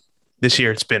this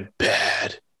year it's been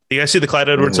bad. You guys see the Clyde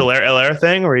Edwards-Helaire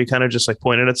thing where he kind of just like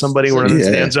pointed at somebody where in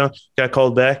the end zone, got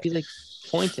called back? He like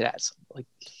pointed at something. Like,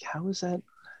 how is that?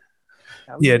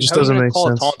 It just doesn't make sense.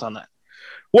 Call a taunt on that.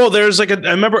 Well, there's like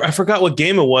I forgot what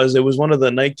game it was. It was one of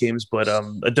the night games, but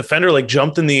a defender like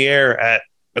jumped in the air at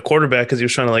a quarterback because he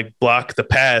was trying to like block the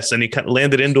pass, and he kind of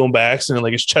landed into him by accident,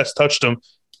 like his chest touched him,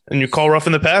 and you call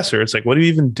roughing the passer. It's like, what do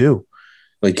you even do?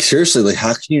 Like seriously, like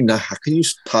how can you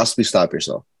possibly stop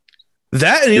yourself?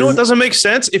 That, and you know what doesn't make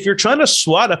sense? If you're trying to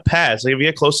swat a pass, like if you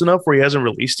get close enough where he hasn't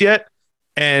released yet,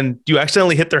 and you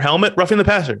accidentally hit their helmet, roughing the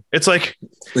passer. It's like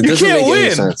you can't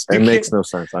win. It makes no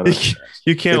sense. I know.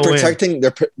 You can't they're win. Protecting.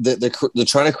 They're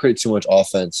trying to create too much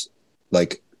offense,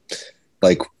 like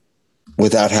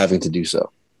without having to do so.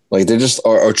 Like they're just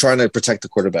are trying to protect the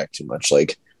quarterback too much.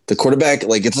 Like the quarterback,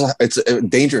 like it's a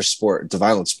dangerous sport. It's a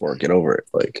violent sport. Get over it.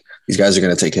 Like these guys are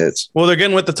going to take hits. Well, they're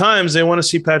getting with the times. They want to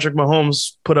see Patrick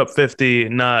Mahomes put up 50,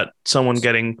 not someone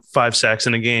getting 5 sacks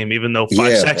in a game, even though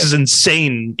 5 sacks is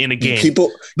insane in a game.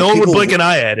 No one would blink an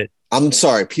eye at it. I'm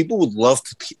sorry. People would love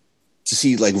to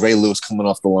see like Ray Lewis coming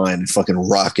off the line and fucking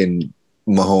rocking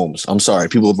Mahomes. I'm sorry.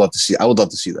 People would love to see. I would love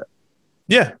to see that.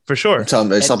 Yeah, for sure.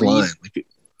 Stop lying. Like,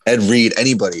 Ed Reed,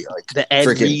 anybody like the Ed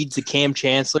Reeds, the Cam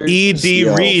Chancellor, E.D.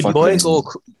 Reed, boy.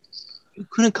 You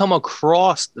couldn't come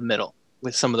across the middle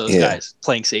with some of those guys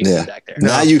playing safety back there.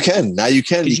 Now you can. You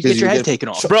get your head taken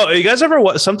off. Bro, you guys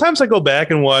ever sometimes I go back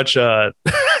and watch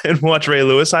Ray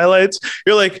Lewis highlights.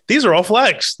 You're like, these are all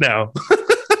flags now.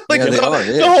 Like the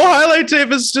whole highlight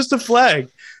tape is just a flag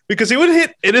because he would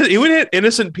hit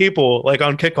innocent people like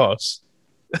on kickoffs.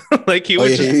 Like he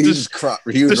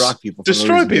would rock people,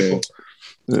 destroy people.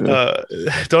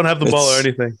 Don't have the ball or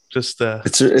anything. Just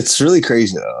it's really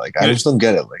crazy though. Like I just don't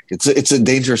get it. Like it's a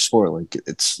dangerous sport. Like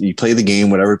it's you play the game,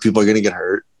 whatever, people are gonna get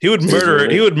hurt. He would murder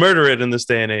it. He would murder it in this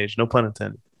day and age. No pun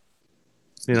intended.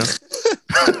 you know.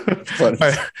 All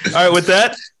right. With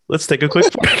that, let's take a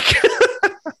quick break.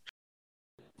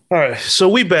 All right, so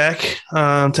we back to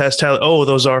ask Tyler. Oh,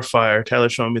 those are fire.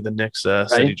 Tyler's showing me the Knicks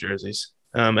city jerseys.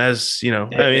 As you know,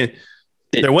 I mean,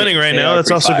 they're winning right now.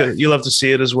 That's also good. You love to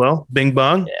see it as well. Bing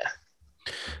bong.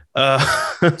 Yeah.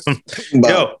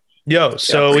 Yo.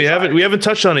 So we haven't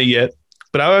touched on it yet,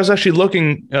 but I was actually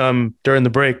looking during the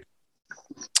break.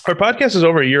 Our podcast is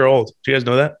over a year old. Do you guys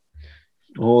know that?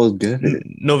 Oh, good.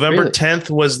 November 10th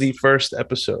was the first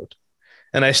episode.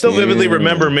 And I still vividly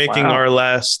remember making our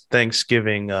last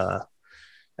Thanksgiving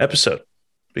episode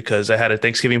because I had a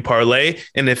Thanksgiving parlay.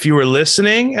 And if you were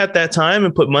listening at that time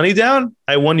and put money down,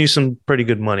 I won you some pretty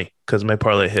good money because my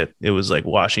parlay hit. It was like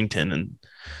Washington and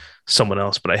someone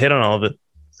else, but I hit on all of it.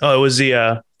 Oh, it was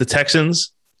the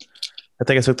Texans. I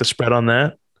think I took the spread on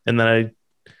that. And then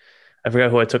I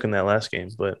forgot who I took in that last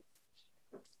game, but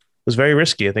it was very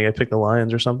risky. I think I picked the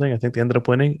Lions or something. I think they ended up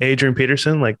winning. Adrian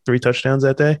Peterson, like 3 touchdowns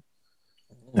that day.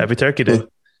 Happy Turkey Day.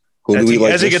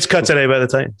 As he gets cut today by the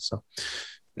Titans. So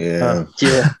yeah,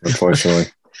 unfortunately.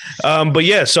 But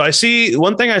yeah, so I see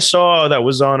one thing I saw that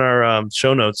was on our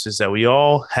show notes is that we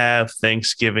all have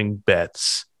Thanksgiving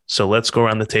bets. So let's go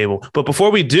around the table. But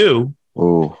before we do,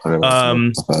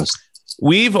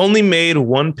 we've only made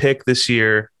one pick this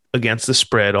year against the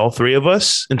spread, all three of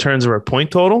us, in terms of our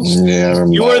point totals. Yeah,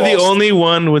 you are the only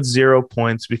one with 0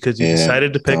 points because you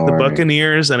decided to pick the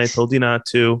Buccaneers, and I told you not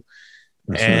to.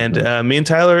 And me and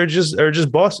Tyler are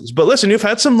just bosses. But listen, you've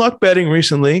had some luck betting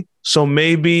recently, so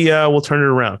maybe we'll turn it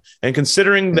around. And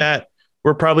considering that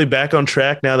we're probably back on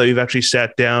track now that we've actually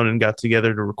sat down and got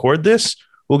together to record this,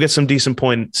 we'll get some decent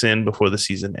points in before the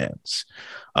season ends.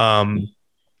 But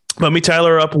me,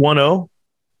 Tyler, are up 1-0,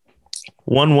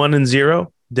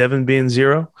 1-1-0. Devin being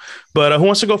 0. But who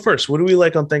wants to go first? What do we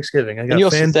like on Thanksgiving? I got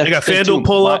FanDuel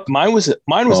pull up. Mine was a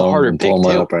harder pick too.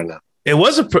 Right now. It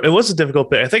was a difficult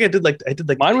pick. I think I did like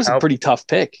mine was a pretty tough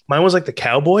pick. Mine was like the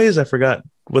Cowboys. I forgot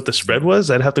what the spread was.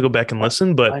 I'd have to go back and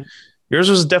listen, but yours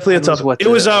was definitely a tough. It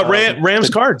was Rams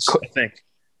Cards. I think.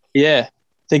 Yeah, I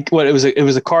think it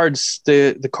was the Cards.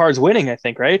 The Cards winning. I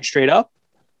think right straight up.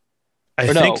 I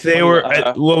think they were.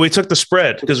 We took the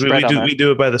spread because we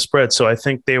do it by the spread. So I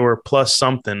think they were plus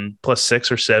something, plus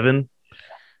 6 or 7.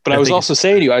 But I was also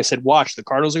saying to you, I said, watch, the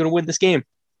Cardinals are going to win this game.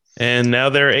 And now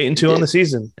they're 8-2 on the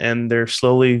season, and they're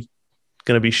slowly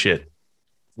going to be shit.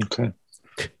 Okay.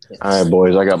 All right,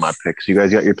 boys. I got my picks. You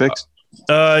guys got your picks?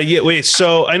 Yeah. Wait.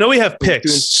 So I know we have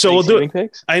picks. So we'll do it.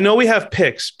 Picks? I know we have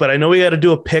picks, but I know we got to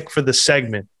do a pick for the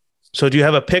segment. So do you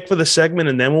have a pick for the segment,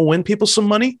 and then we'll win people some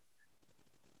money?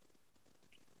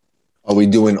 Are we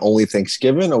doing only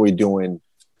Thanksgiving? Or are we doing?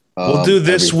 We'll do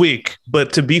this week,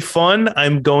 but to be fun,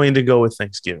 I'm going to go with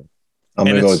Thanksgiving. I'm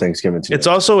going to go with Thanksgiving too. It's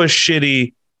also a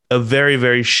very,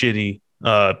 very shitty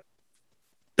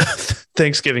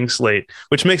Thanksgiving slate,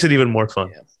 which makes it even more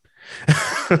fun.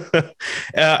 Yeah.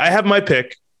 I have my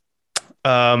pick,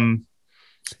 and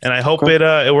I hope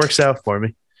it works out for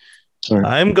me. Right.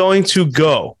 I'm going to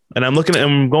go, and I'm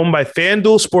going by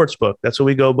FanDuel Sportsbook. That's what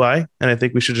we go by, and I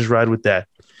think we should just ride with that.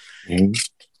 Mm-hmm.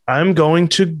 I'm going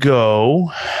to go.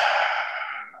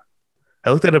 I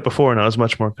looked at it before, and I was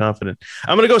much more confident.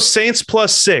 I'm going to go Saints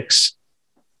plus 6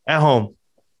 at home.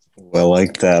 I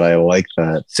like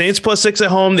that. Saints plus 6 at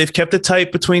home. They've kept it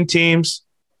tight between teams.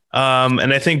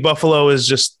 And I think Buffalo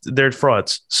is they're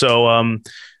frauds. So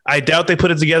I doubt they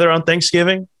put it together on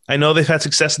Thanksgiving. I know they've had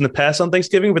success in the past on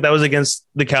Thanksgiving, but that was against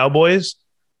the Cowboys,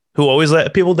 who always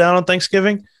let people down on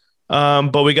Thanksgiving.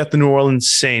 But we got the New Orleans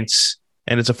Saints,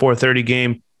 and it's a 4:30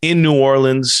 game in New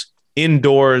Orleans,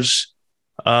 indoors.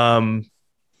 I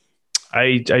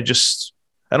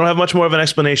don't have much more of an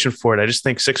explanation for it. I just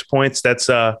think 6 points.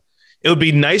 It would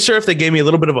be nicer if they gave me a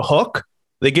little bit of a hook.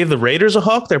 They gave the Raiders a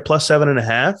hook. They're plus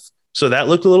 7.5. So that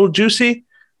looked a little juicy.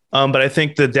 But I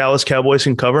think the Dallas Cowboys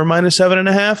can cover minus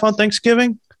 7.5 on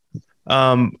Thanksgiving.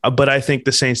 But I think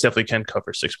the Saints definitely can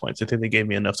cover 6 points. I think they gave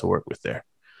me enough to work with there.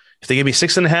 If they gave me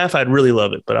 6.5, I'd really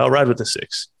love it, but I'll ride with the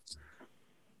 6.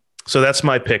 So that's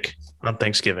my pick on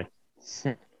Thanksgiving.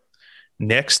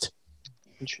 Next.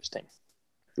 Interesting.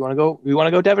 You want to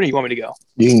go, Devin, or you want me to go?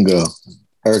 You can go.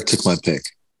 Eric took my pick.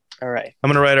 All right. I'm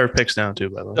going to write our picks down too,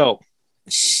 by the way. Oh.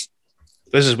 This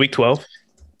is week 12.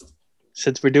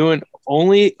 Since we're doing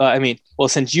only,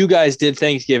 since you guys did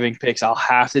Thanksgiving picks, I'll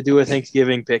have to do a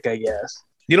Thanksgiving pick, I guess.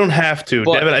 You don't have to.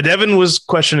 But, Devin was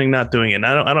questioning not doing it.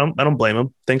 I don't blame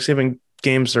him. Thanksgiving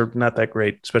games are not that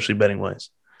great, especially betting wise.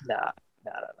 Nah.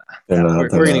 We're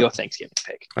going to go Thanksgiving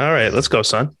pick. All right, let's go,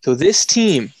 son. So this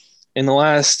team in the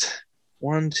last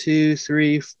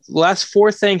last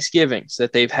 4 Thanksgivings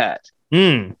that they've had,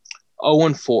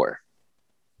 0-4.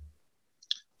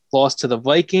 lost to the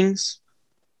Vikings,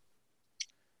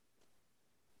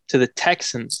 to the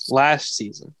Texans last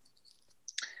season,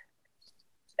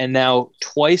 and now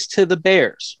twice to the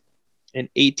Bears in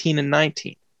 18 and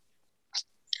 19.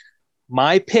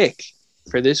 My pick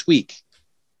for this week,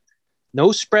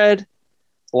 no spread,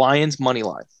 Lions money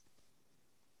line.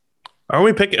 Are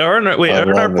we picking? Earn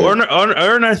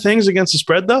our things against the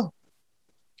spread though?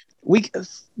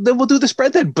 Then we'll do the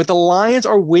spread then. But the Lions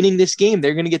are winning this game.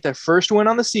 They're going to get their first win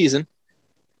on the season,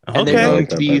 and they're going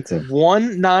to be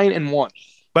 1-9-1.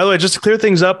 By the way, just to clear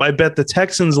things up, I bet the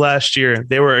Texans last year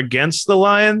they were against the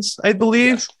Lions. I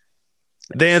believe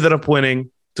they ended up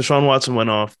winning. Deshaun Watson went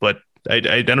off, but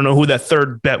I don't know who that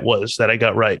third bet was that I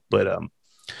got right, but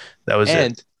that was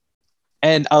it.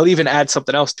 And I'll even add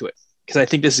something else to it because I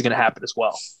think this is going to happen as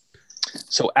well.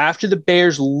 So after the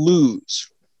Bears lose,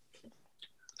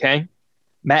 okay,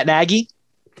 Matt Nagy,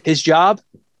 his job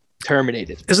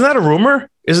terminated. Isn't that a rumor?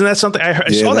 Isn't that something I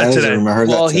saw that today? Well,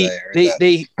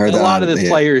 a lot of the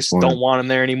players don't want him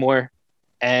there anymore,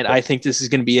 and I think this is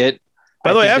going to be it.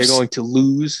 By the way, they're going to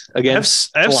lose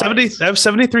against. I have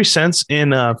 73 cents in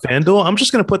FanDuel. I'm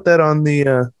just going to put that on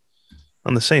the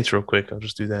Saints real quick. I'll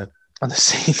just do that on the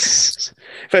Saints.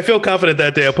 If I feel confident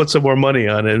that day, I'll put some more money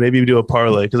on it. Maybe do a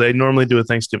parlay because I normally do a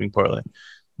Thanksgiving parlay.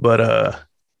 But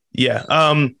yeah.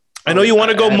 I know you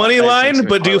want to go money line,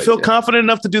 but do you feel confident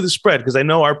enough to do the spread? Because I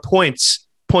know our points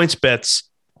bets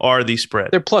are the spread.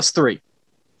 They're +3.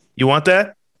 You want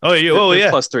that? Oh,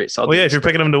 yeah. +3. So if you're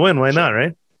picking them to win, why not,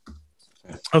 right?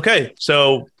 Okay,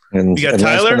 so you got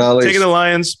Tyler taking the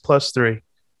Lions +3.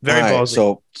 Very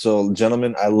ballsy. So,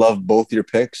 gentlemen, I love both your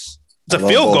picks. It's a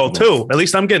field goal, too. At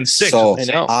least I'm getting 6. So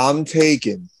I'm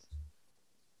taking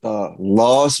the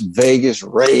Las Vegas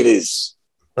Raiders.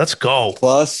 Let's go.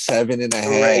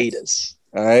 +7.5. Raiders.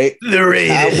 All right. The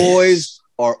Raiders. Cowboys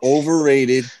are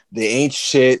overrated. They ain't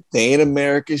shit. They ain't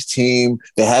America's team.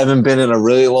 They haven't been in a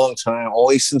really long time,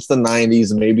 only since the 90s.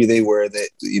 And maybe they were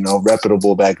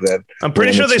reputable back then. I'm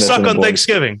pretty sure they suck on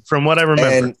Thanksgiving, from what I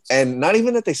remember. And not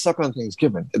even that they suck on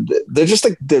Thanksgiving. They're just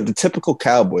like the typical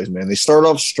Cowboys, man. They start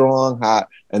off strong, hot,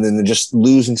 and then they're just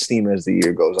losing steam as the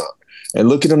year goes on. And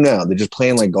look at them now. They're just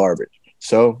playing like garbage.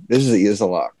 So this is a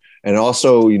lock. And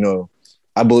also,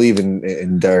 I believe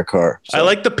in Derek Carr. So. I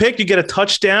like the pick. You get a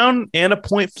touchdown and a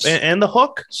point and the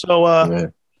hook. So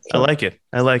I like it.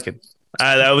 I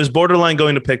was borderline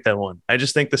going to pick that one. I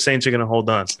just think the Saints are going to hold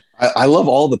on. I love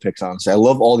all the picks, honestly. I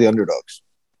love all the underdogs.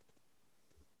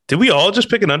 Did we all just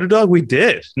pick an underdog? We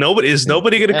did. Nobody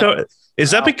going to cover. Is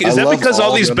that because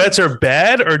all these bets are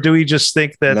bad, or do we just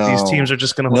think that these teams are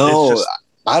just going to hold? No,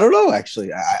 I don't know. Actually,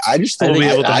 I just think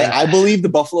I believe the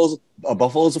Buffaloes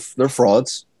they're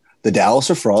frauds. The Dallas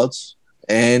are frauds,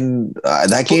 and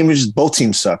that game is just both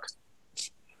teams suck.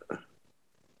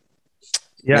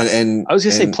 Yeah, and I was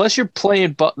gonna say, plus they're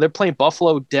playing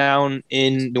Buffalo down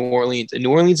in New Orleans, and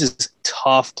New Orleans is a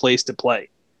tough place to play,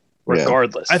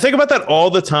 regardless. I think about that all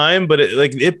the time, but I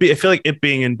feel like it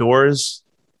being indoors.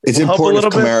 It's important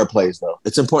if Kamara plays, though.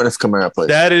 It's important if Kamara plays.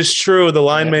 That is true. The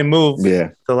line may move. Yeah,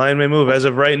 the line may move as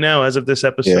of right now, as of this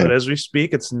episode, as we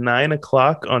speak. It's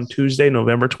 9:00 on Tuesday,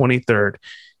 November 23rd.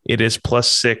 It is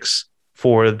 +6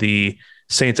 for the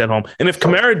Saints at home. And if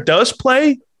Kamara does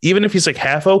play, even if he's like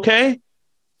half okay,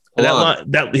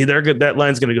 that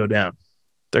line's going to go down.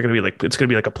 They're going to be it's going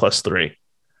to be like a +3,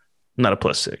 not a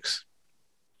 +6.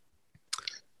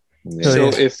 Yeah. So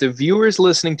if the viewers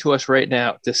listening to us right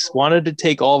now just wanted to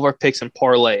take all of our picks and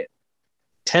parlay it,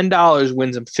 $10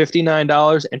 wins them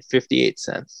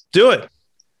 $59.58. Do it.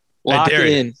 Lock it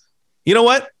in. You know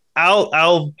what?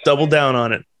 I'll double down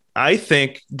on it. I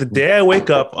think the day I wake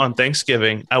up on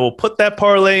Thanksgiving, I will put that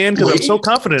parlay in because I'm so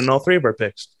confident in all 3 of our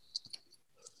picks.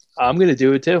 I'm going to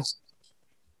do it too.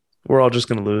 We're all just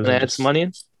going to lose. Add some money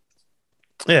in?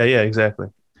 Yeah, exactly.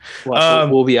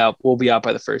 We'll be out. We'll be out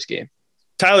by the first game.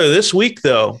 Tyler, this week,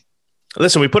 though,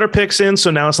 listen, we put our picks in, so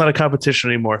now it's not a competition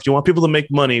anymore. If you want people to make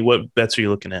money, what bets are you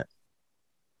looking at?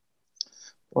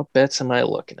 What bets am I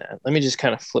looking at? Let me just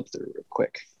kind of flip through real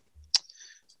quick.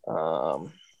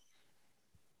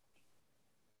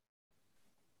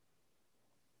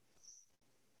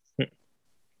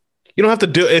 You don't have to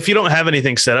do it. If you don't have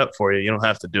anything set up for you, you don't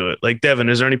have to do it. Like, Devin,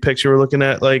 is there any picks you were looking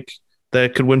at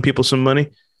that could win people some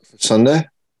money? Sunday?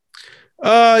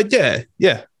 Yeah.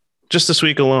 Just this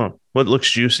week alone. What looks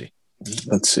juicy?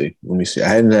 Let's see. Let me see. I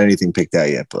hadn't had anything picked out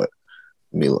yet, but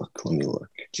let me look.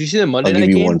 Did you see the Monday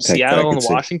night game? Seattle and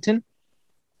Washington?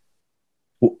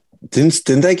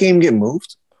 Didn't that game get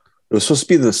moved? It was supposed to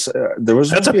be this.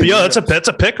 That's a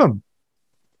pick 'em.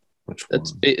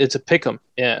 It's a pick 'em.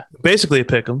 Yeah. Basically a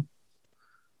pick 'em.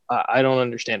 I don't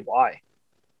understand why.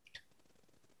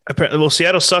 Well,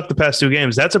 Seattle sucked the past 2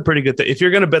 games. That's a pretty good thing. If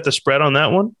you're going to bet the spread on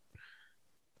that one,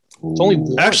 It's only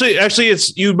one. actually,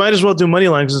 it's you might as well do money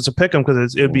line because it's a pick 'em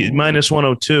because it'd be minus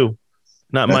 102,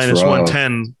 not That's minus rough.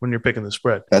 110 when you're picking the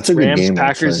spread. That's a good Rams game.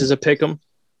 Packers actually. is a pick 'em.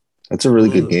 That's a really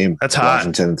good game. That's hot.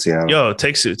 Washington and Seattle. Yo,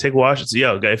 take Washington.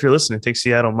 Yo, guy, if you're listening, take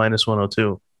Seattle minus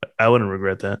 102. I wouldn't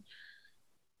regret that.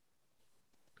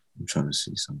 I'm trying to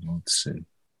see something. Let's see.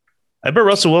 I bet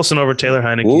Russell Wilson over Taylor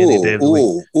Heineke any day of the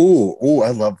week. Ooh! I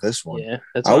love this one. Yeah,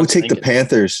 that's I what would I'm take the thinking.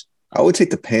 Panthers. I would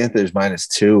take the Panthers minus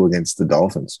 2 against the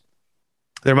Dolphins.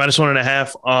 They're minus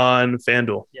 1.5 on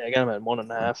FanDuel. Yeah, I got him at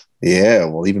 1.5. Yeah,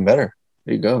 well, even better.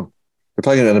 There you go. They're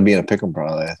probably going to end up being a pick 'em,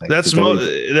 probably. I think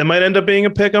That might end up being a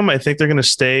pick 'em. I think they're going to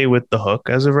stay with the hook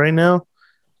as of right now.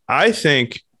 I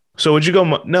think so. Would you go?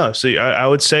 No. So I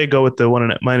would say go with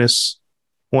the minus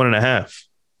 1.5.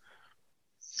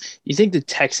 You think the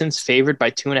Texans favored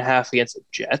by 2.5 against the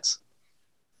Jets?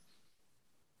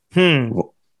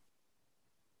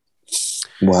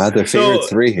 Well, they're favorite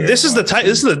 3 here. This is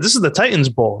the Titans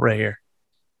Bowl right here.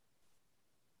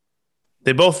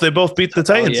 They both beat the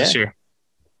Titans this year.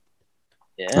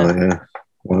 Yeah. Oh, yeah.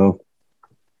 Well,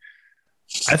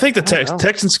 I think the I don't know.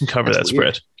 Texans can cover That's that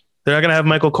weird. spread. They're not going to have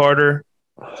Michael Carter.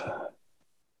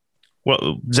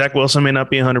 Well, Zach Wilson may not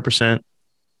be 100%.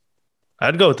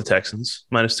 I'd go with the Texans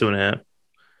minus 2.5.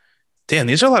 Damn,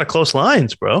 these are a lot of close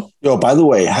lines, bro. yo, by the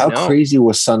way, how know. crazy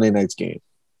was Sunday night's game?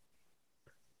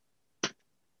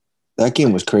 That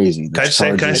game was crazy. Can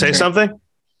I say something?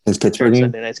 His Pittsburgh Turn game?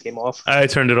 Sunday night's game off. I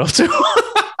turned it off too.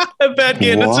 A bad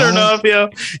game to What? turn off, yo.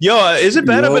 Is it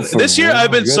bad? Yo, This year, for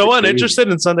I've been real? so You're crazy. uninterested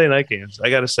in Sunday night games.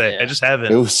 I gotta say, Yeah. I just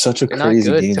haven't. It was such a They're not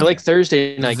crazy good. game. They're like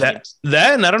Thursday night games.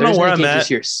 That, and I don't know where I'm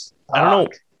at. I don't know.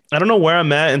 Suck. I don't know where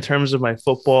I'm at in terms of my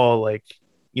football, like,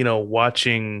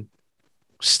 watching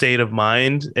state of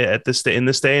mind at this in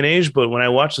this day and age. But when I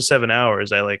watch the 7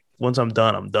 hours, once I'm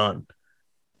done, I'm done.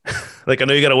 Like, I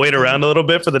know you got to wait around a little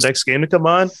bit for the next game to come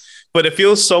on, but it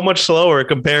feels so much slower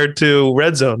compared to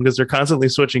Red Zone because they're constantly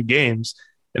switching games.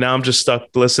 And now I'm just stuck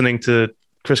listening to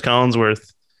Chris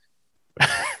Collinsworth.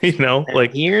 And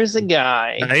like, here's a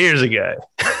guy. here's a guy.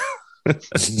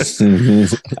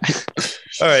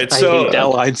 All right, I so hate that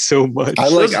line so much. I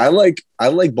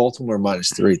like Baltimore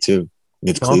minus 3 too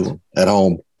against Cleveland at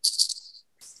home.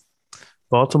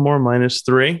 Baltimore minus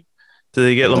 3. Do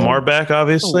they get Lamar back? a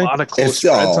Obviously. lot of close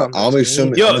spreads on I'm this game.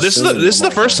 assuming. Yo, I'm this is assuming the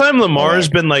Lamar first comes time Lamar has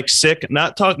back. been like sick,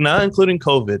 not including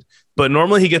COVID, but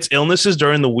normally he gets illnesses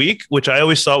during the week, which I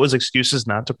always thought was excuses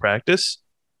not to practice.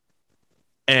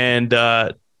 And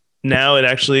now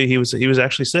he was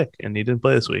actually sick and he didn't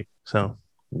play this week. So,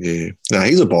 Yeah, no,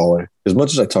 he's a baller. As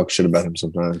much as I talk shit about him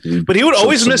sometimes, but he would So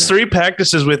always miss similar. 3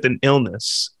 practices with an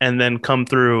illness and then come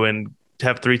through and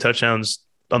have 3 touchdowns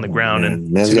on the ground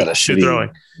and man's got a two shitty throwing.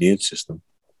 immune system.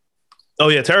 Oh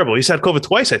yeah, terrible. He's had COVID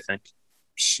twice, I think,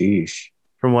 Sheesh.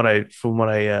 from what I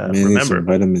Man needs remember. some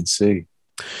vitamin C.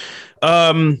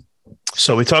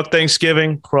 So we talked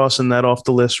Thanksgiving, crossing that off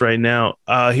the list right now.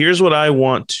 Here's what I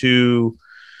want to,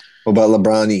 What about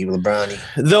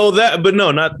LeBron? but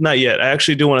no, not yet. I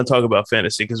actually do want to talk about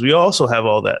fantasy because we also have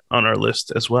all that on our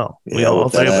list as well. All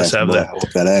 3 of us have boy. that. Whoop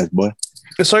that ass, boy.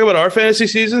 Let's talk about our fantasy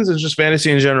seasons and just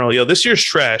fantasy in general. Yo, this year's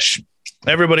trash.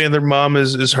 Everybody and their mom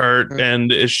is hurt,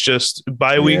 and it's just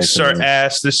bye weeks Yeah, are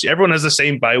ass. Everyone has the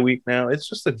same bye week now. It's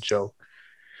just a joke.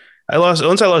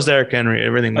 Once I lost Derrick Henry,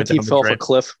 everything My went team down the fell off a drain.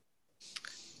 cliff.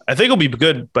 I think it'll be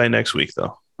good by next week,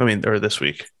 though. Or this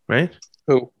week, right?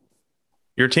 Who?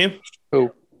 Your team?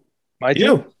 Who? My team?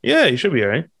 You? Yeah, you should be all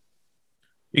right.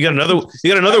 You got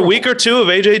another week or 2 of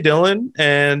AJ Dillon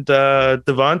and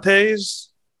Devontae's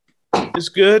is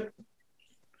good.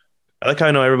 I like how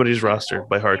I know everybody's roster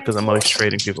by heart because I'm always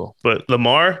trading people. But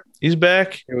Lamar, he's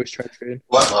back. I always try to trade.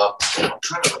 What, Mom? I'm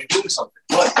trying to do something.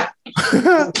 What?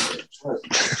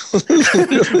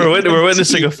 we're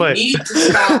witnessing a fight. You need to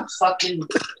stop fucking.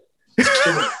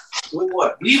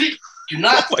 What? Leave it. Do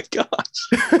not. Oh my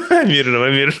gosh. I muted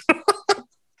him.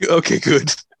 Okay,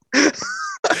 good. I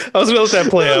was going to let that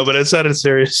play out, but it sounded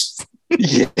serious.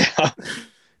 Yeah.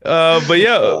 But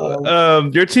yeah,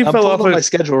 your team I'm fell pulling off. up my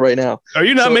schedule right now. Are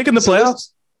you not So- making the so playoffs?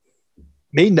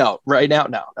 Me? No. Right now?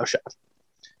 No shot.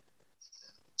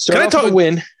 Start Can I off talk- with a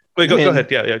win. Wait, go Win. ahead.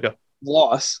 Yeah, go.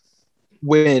 Loss.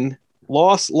 Win.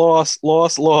 Loss.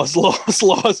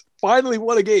 Finally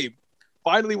won a game.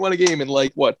 In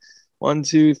like what? 1,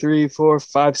 2, 3, 4,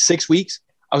 5, 6 weeks.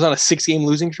 I was on a 6-game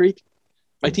losing streak.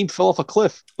 My team fell off a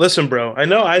cliff. Listen, bro. I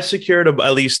know I secured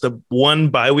at least the 1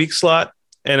 bye week slot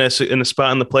and a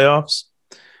spot in the playoffs,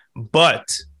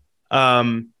 but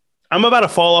I I'm about to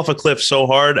fall off a cliff so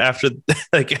hard after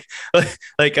like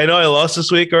I know I lost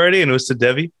this week already and it was to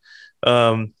Devi.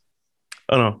 I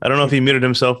don't know if he muted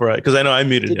himself right because I know I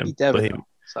muted him.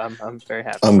 So I'm very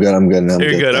happy. I'm good.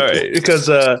 You're good. All right, because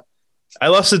I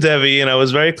lost to Devi and I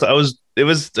was it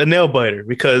was a nail biter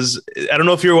because I don't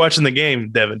know if you were watching the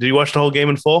game, Devin. Did you watch the whole game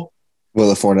in full? Well,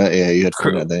 the Fournette, yeah, you had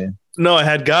Fournette there. No, I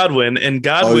had Godwin, and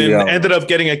Godwin ended up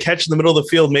getting a catch in the middle of the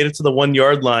field, made it to the 1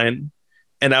 yard line.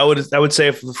 And I would say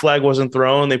if the flag wasn't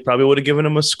thrown, they probably would have given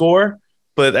him a score.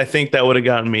 But I think that would have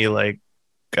gotten me like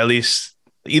at least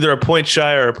either a point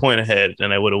shy or a point ahead,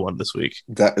 and I would have won this week.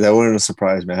 That wouldn't have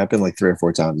surprised me. It happened like 3 or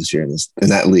 4 times this year in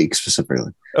that league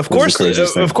specifically. Of course,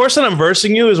 when I'm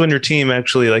versing you is when your team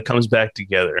actually like comes back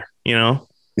together. You know?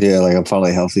 Yeah, like I'm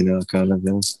finally healthy now, kind of.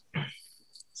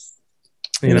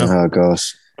 You know how it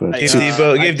goes. But gave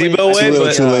Debo away,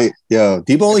 but too late. Yo,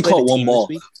 Debo only caught one ball.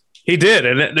 He did,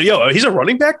 and he's a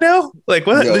running back now. Like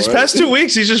what? These past 2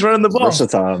 weeks, he's just running the ball.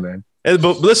 Versatile, man. And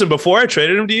listen, before I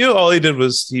traded him to you, all he did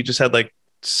was he just had like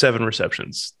 7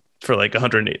 receptions for like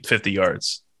 150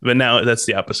 yards. But now that's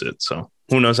the opposite. So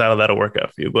who knows how that'll work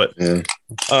out for you? But yeah.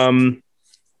 Are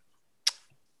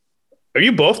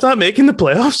you both not making the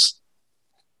playoffs?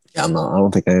 Yeah, I'm not. I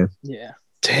don't think I am. Yeah.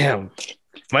 Damn.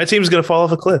 My team's gonna fall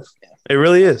off a cliff. It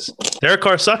really is. Derek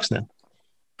Carr sucks now.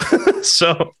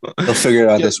 So they'll figure it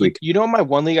out this week. You know, in my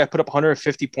one league, I put up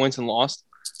 150 points and lost.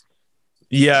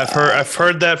 Yeah, I've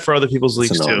heard that for other people's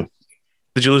leagues too.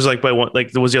 Did you lose like by one?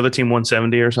 Like was the other team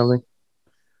 170 or something?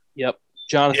 Yep.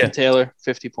 Jonathan Taylor,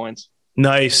 50 points.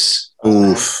 Nice.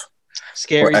 Oof.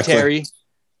 Scary Terry.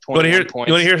 You want to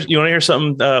hear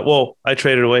something? Well, I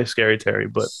traded away Scary Terry,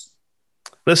 but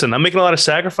listen, I'm making a lot of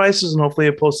sacrifices, and hopefully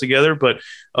it pulls together. But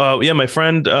my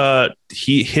friend,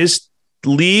 his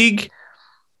league.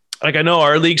 Like I know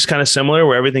our league's kind of similar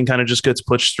where everything kind of just gets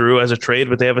pushed through as a trade,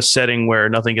 but they have a setting where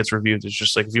nothing gets reviewed. It's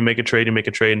just like if you make a trade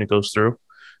and it goes through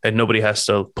and nobody has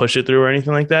to push it through or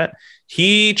anything like that.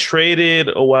 He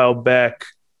traded a while back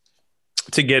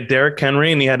to get Derrick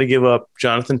Henry and he had to give up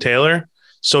Jonathan Taylor.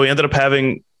 So he ended up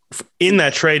having in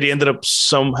that trade, he ended up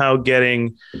somehow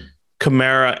getting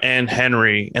Kamara and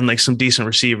Henry and like some decent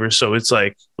receivers. So it's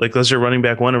like let's your running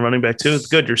back 1 and running back 2. It's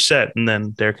good. You're set. And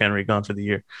then Derrick Henry gone for the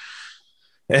year.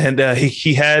 And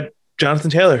he had Jonathan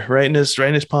Taylor right in his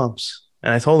palms.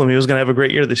 And I told him he was going to have a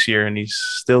great year this year, and he's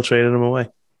still traded him away.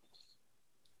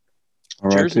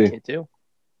 Jersey kid, too.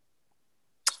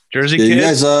 Jersey kid. You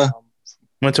guys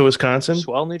went to Wisconsin.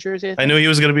 Swell, New Jersey. I knew he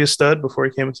was going to be a stud before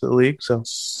he came into the league. So,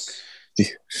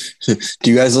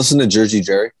 do you guys listen to Jersey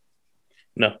Jerry?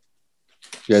 No.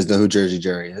 You guys know who Jersey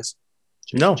Jerry is?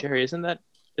 No. Jerry, isn't that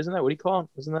what do you call him?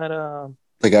 Isn't that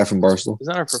the guy from Barstool?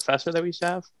 Isn't that our professor that we used to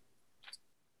have?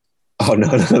 Oh no!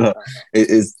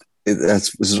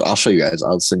 I'll show you guys.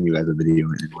 I'll send you guys a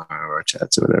video in one of our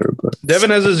chats or whatever. But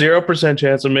Devin has a 0%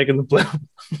 chance of making the playoff.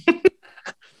 I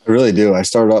really do. I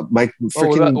started up my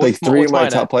freaking 3 of my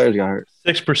top players got hurt.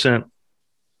 6%. I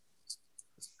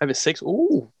have a 6.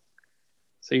 Ooh.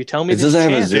 So you're telling me there's a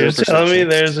 0%? You're telling me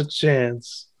there's a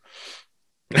chance.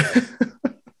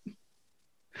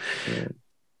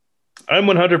 I'm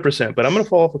 100%, but I'm going to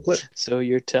fall off a cliff. So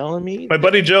you're telling me my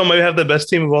buddy Joe might have the best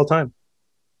team of all time.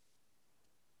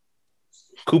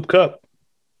 Coop Cup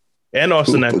and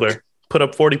Austin Eckler put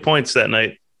up 40 points that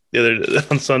night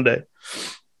on Sunday.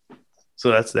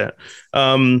 So that's that.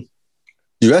 Do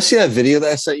you guys see that video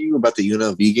that I sent you about the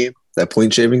UNLV game? That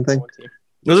point shaving thing?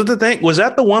 Was it the thing? Was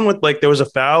that the one with like there was a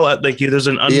foul at like there's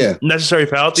an unnecessary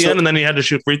foul at the end, and then he had to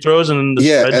shoot free throws, and then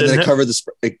it covered the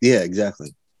spread. Yeah,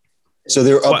 exactly. So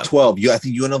they were up 12. I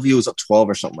think UNLV was up 12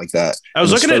 or something like that. I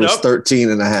was looking it up.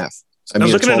 13 and a half. I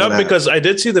was looking it up because I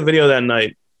did see the video that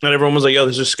night, and everyone was like, "Yo,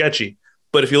 this is sketchy."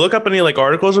 But if you look up any like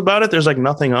articles about it, there's like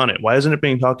nothing on it. Why isn't it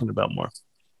being talked about more?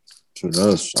 Who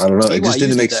knows? I don't know. It just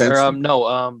didn't make sense.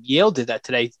 Yale did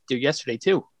that yesterday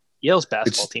too. Yale's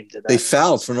basketball team did that. They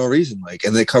fouled for no reason,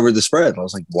 and they covered the spread. I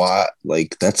was like, "Why?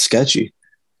 Like that's sketchy."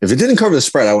 If it didn't cover the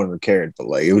spread, I wouldn't have cared. But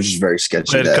like, it was just very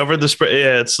sketchy. It covered the spread.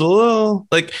 Yeah, it's a little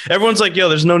like everyone's like, "Yo,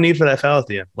 there's no need for that foul at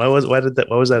the end." Why was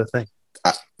that a thing?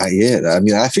 I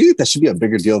mean, I feel like that should be a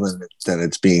bigger deal than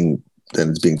it's being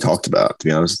talked about. To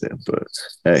be honest with you, but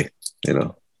hey, you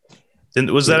know,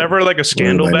 was that ever like a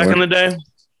scandal back in the day?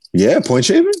 Yeah, point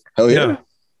shaving. Hell yeah.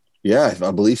 Yeah, I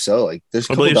believe so. Like, there's a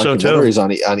couple documentaries on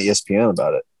ESPN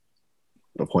about it.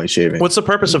 The point shaving. What's the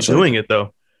purpose of doing it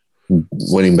though?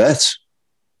 Winning bets.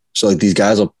 So like these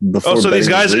guys will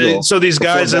these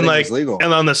guys and like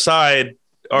and on the side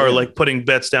are like putting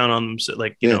bets down on them,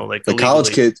 like you know, like the college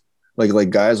kids, like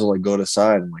guys will like go to the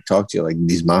side and like talk to you, like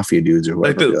these mafia dudes or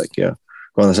whatever. Go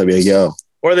on the side, be like, yo,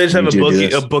 Or they just have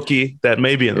GGS. a bookie that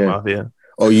may be in the Yeah. mafia.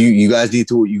 Oh, you guys need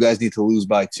to lose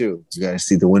by 2. You guys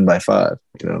need to win by 5.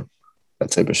 That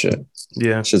type of shit.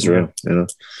 Yeah. Shit's real.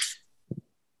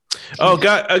 Oh,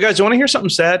 guys, you want to hear something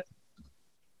sad?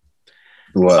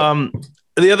 What?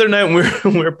 The other night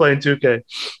when we were playing 2K,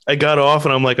 I got off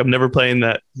and I'm like, I'm never playing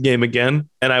that game again.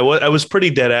 And I was pretty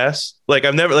dead ass. Like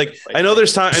I've never I know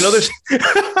there's times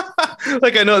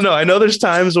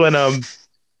when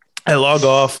I log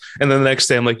off and then the next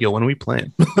day I'm like, yo, when are we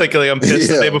playing? like I'm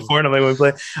pissed the day before and I'm like, when we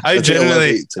play. I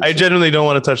genuinely don't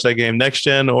want to touch that game, next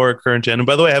gen or current gen. And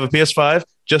by the way, I have a PS5.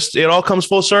 Just it all comes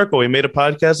full circle. We made a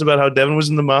podcast about how Devin was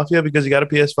in the mafia because he got a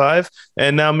PS5,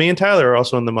 and now me and Tyler are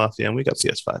also in the mafia and we got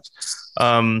PS5s.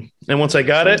 And once I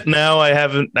got it, now I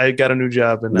got a new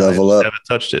job and I haven't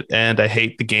touched it, and I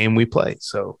hate the game we play.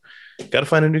 So got to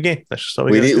find a new game. That's just all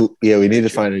we need. Yeah, we need to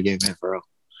find a game, man, for real.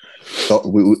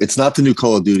 So it's not the new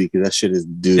Call of Duty because that shit is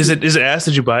dude. Is it ass?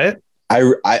 Did you buy it? I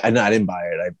didn't buy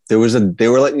it. They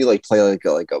were letting you play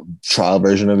like a trial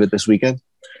version of it this weekend,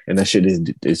 and that shit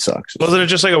it sucks. Wasn't it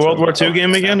just like a World War II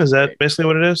game again? Is that basically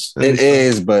what it is? It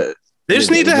is, but they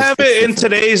just need to have it in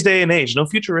today's day and age. No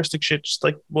futuristic shit, just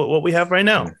like what we have right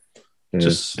now. Yeah.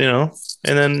 Just and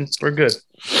then we're good.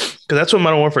 Because that's what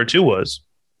Modern Warfare 2 was,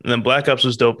 and then Black Ops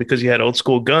was dope because you had old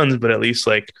school guns, but at least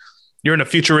like you're in a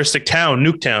futuristic town,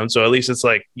 Nuketown, so at least it's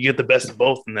like you get the best of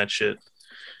both in that shit.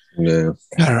 Yeah,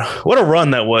 I don't know what a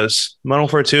run that was. Modern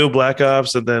Warfare 2, Black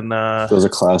Ops, and then those are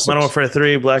classics. Modern Warfare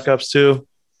 3, Black Ops 2.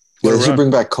 Yeah, they should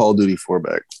bring back Call of Duty 4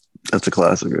 back. That's a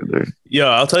classic right there. Yeah,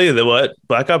 I'll tell you what,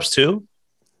 Black Ops 2,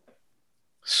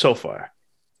 so far.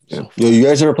 Yeah. Yo, you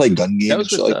guys ever play gun games? That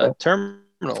was with like that? Terminal.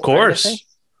 Of course.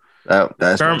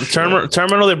 That's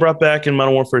Terminal they brought back in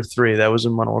Modern Warfare 3. That was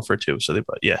in Modern Warfare 2. So they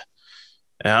brought, yeah.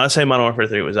 And I'll say Modern Warfare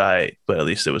 3 was but at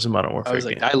least it was a Modern Warfare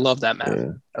game. I love that map. Yeah.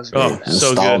 That was great.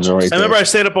 So good. Right I remember I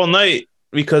stayed up all night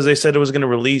because they said it was going to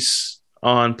release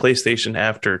on PlayStation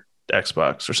after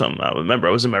Xbox or something. I remember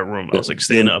I was in my room. I was like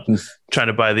staying up trying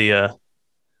to buy the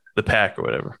pack or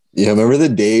whatever. Yeah, remember the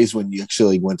days when you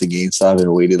actually went to GameStop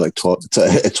and waited like 12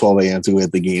 a.m. to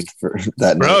get the game for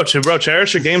that night? Bro,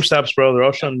 cherish your GameStops, bro. They're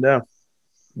all shutting down.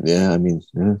 Yeah, I mean,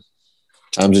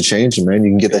 times are changing, man.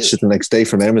 You can get that shit the next day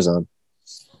from Amazon.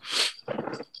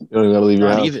 You don't gotta leave your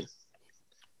house. Even.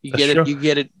 You get it. You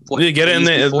get it. You get it in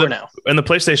the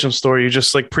PlayStation store. You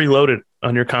just like preload it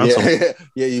on your console.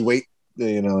 Yeah, you wait,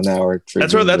 an hour.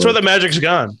 That's where the magic's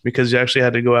gone because you actually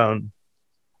had to go out and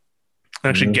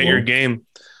actually get your game.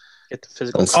 Get the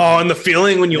physical. And the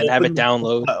feeling when you have it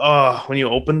download. When you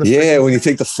open the when you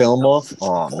take the film off.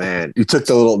 Oh man, you took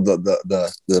the little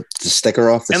the sticker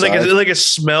off the side. It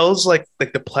smells like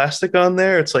the plastic on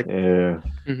there. It's like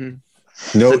Mm-hmm.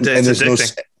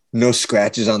 There's no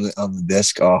scratches on the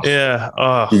disc. Oh yeah.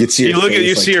 Oh, you can see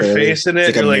you see your face in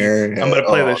it. You're like, I'm gonna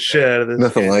play the shit out of this.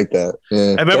 Nothing like that.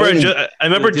 Yeah. I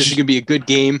remember this is gonna be a good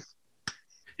game.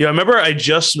 Yeah, I remember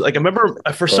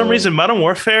for some reason Modern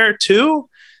Warfare 2,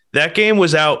 that game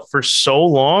was out for so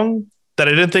long that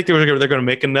I didn't think they're going to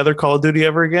make another Call of Duty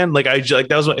ever again. Like that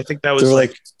was what I think that was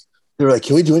they were like,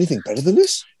 can we do anything better than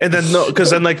this? And then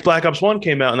because then Black Ops 1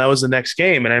 came out and that was the next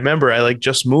game. And I remember I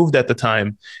just moved at the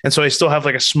time. And so I still have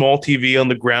a small TV on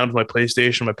the ground with my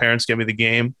PlayStation. My parents gave me the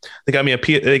game. They got me an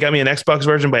Xbox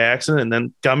version by accident and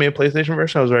then got me a PlayStation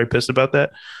version. I was very pissed about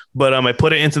that. But I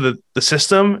put it into the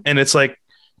system and it's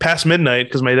past midnight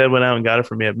because my dad went out and got it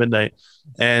for me at midnight.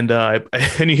 And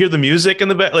and you hear the music in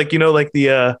the back,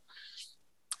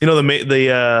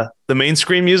 the main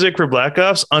screen music for Black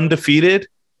Ops, Undefeated.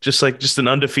 Just an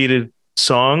undefeated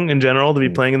song in general to be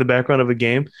playing in the background of a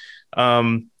game.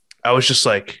 I was just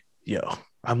like, yo,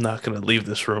 I'm not going to leave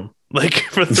this room for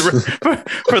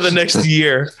the next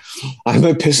year. I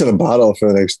might piss in a bottle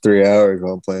for the next 3 hours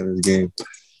while I'm playing this game.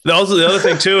 Also, the other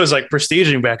thing too is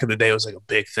prestiging back in the day was a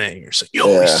big thing. You're just like,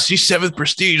 yo, he's 7th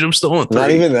prestige. I'm still on 3.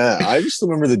 Not even that. I just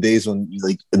remember the days when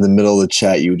in the middle of the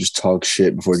chat, you would just talk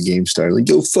shit before the game started. Like,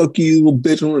 yo, fuck you, little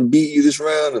bitch. I'm going to beat you this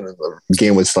round. And then the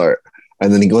game would start.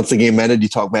 And then once the game ended, you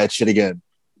talk mad shit again.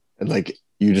 And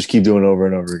you just keep doing it over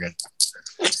and over again.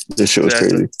 This shit was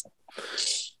crazy.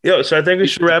 Yo, so I think we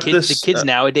should wrap this. The kids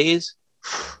nowadays.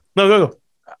 No, go.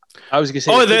 I was gonna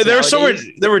say.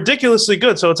 They're ridiculously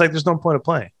good. So it's there's no point of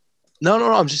playing.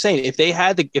 No. I'm just saying if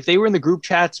they were in the group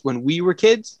chats when we were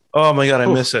kids. Oh my god, I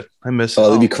miss it.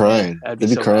 Oh, they'd be crying. They'd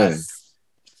be crying.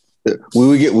 We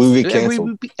would get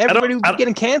canceled. Everybody would be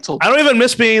getting canceled. I don't even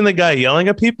miss being the guy yelling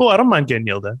at people. I don't mind getting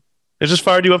yelled at. It's just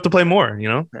fired you up to play more, I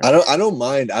don't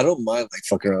mind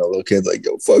fucking around with little kids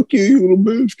yo, fuck you little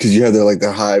bitch, because you have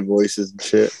their high voices and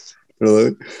shit.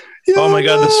 They're oh my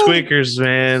god, the squeakers,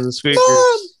 man, the squeakers.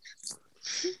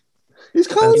 He's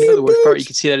calling You me know a the worst part? You bitch.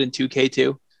 can see that in 2K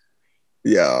too.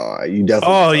 Yeah, you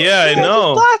definitely. Oh yeah, I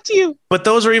know. Blocked you. But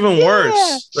those are even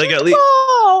worse. Like at least.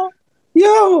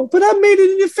 Yo, but I made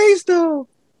it in your face though.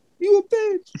 You a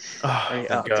bitch. Oh my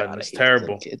Oh God, God, it's I hate those little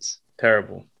terrible. kids.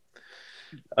 Terrible.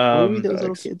 Were we those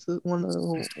little Thanks. kids one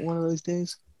of those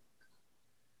days?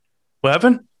 What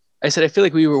happened? I said I feel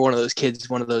like we were one of those kids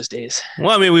one of those days. Well,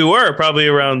 I mean, we were probably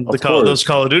around Of course. those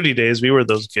Call of Duty days. We were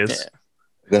those kids.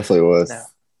 Yeah. Definitely was. No.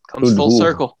 Comes full Who?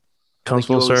 circle. Comes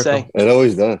Like you full always circle. say. It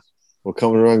always does. What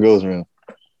comes around goes around.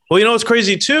 Well, you know what's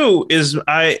crazy too is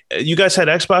you guys had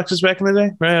Xboxes back in the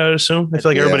day, right? I would assume. I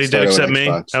feel like Yeah, everybody I did started with except me.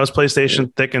 Xbox. I was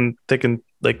PlayStation, thick and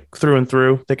like through and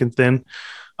through, thick and thin.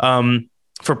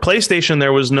 For PlayStation,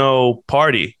 there was no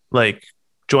party. Like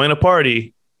join a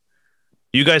party.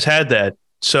 You guys had that,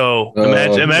 so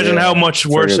imagine how much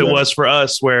worse it was for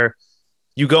us. Where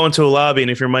you go into a lobby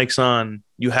and if your mic's on,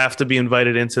 you have to be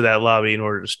invited into that lobby in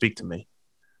order to speak to me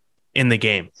in the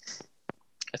game.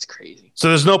 That's crazy. So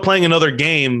there's no playing another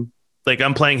game. Like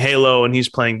I'm playing Halo and he's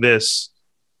playing this,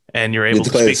 and you're able to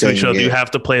speak to each other. You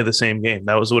have to play the same game.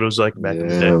 That was what it was like back in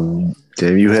the day.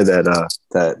 Damn, you had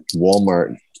that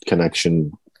Walmart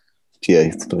connection.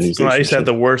 Yeah, Well, I used to have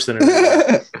the worst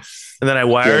internet, and then I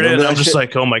wired it, and I'm just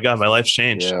like, oh my God, my life's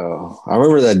changed. Yeah, I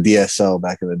remember that DSL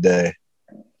back in the day.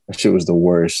 That shit was the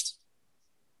worst.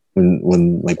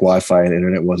 When like Wi-Fi and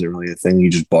internet wasn't really a thing, you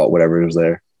just bought whatever was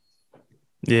there.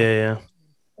 Yeah.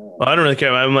 Well, I don't really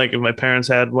care. I'm like, if my parents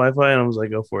had Wi-Fi, and I was like,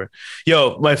 go for it.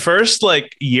 Yo, my first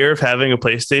like year of having a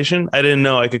PlayStation, I didn't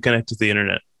know I could connect to the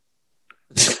internet.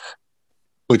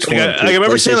 Which Like, one? I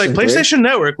remember saying like 3? PlayStation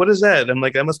Network. What is that? I'm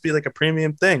like, that must be like a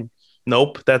premium thing.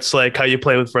 Nope, that's like how you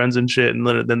play with friends and shit. And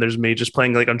then there's me just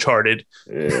playing like Uncharted,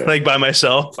 Yeah. like by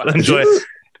myself. Enjoy.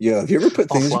 Yeah, have you ever put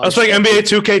things? I was playing NBA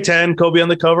 2K10, Kobe on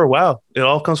the cover. Wow, it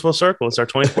all comes full circle. It's our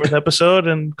 24th episode,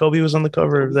 and Kobe was on the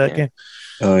cover of that game.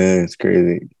 Oh yeah, it's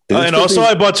crazy. And also,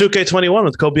 I bought 2K21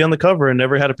 with Kobe on the cover and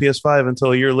never had a PS5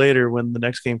 until a year later when the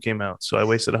next game came out. So I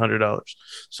wasted $100.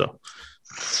 So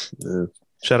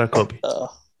shout out Kobe.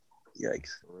 Yikes!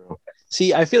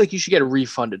 See, I feel like you should get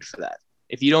refunded for that.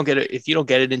 If you don't get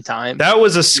it in time. That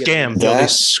was a scam. They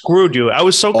screwed you. I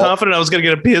was so confident I was gonna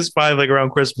get a PS5 like around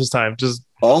Christmas time. Just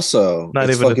also, not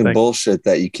it's even fucking bullshit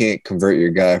that you can't convert your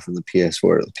guy from the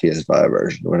PS4 to the PS5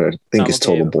 version. What I think is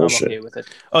total bullshit. I'm okay with it.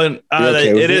 Oh, and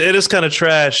it is kind of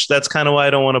trash. That's kind of why I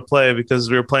don't want to play, because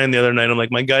we were playing the other night. I'm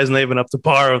like, my guy's not even up to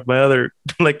par with my other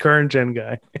like current gen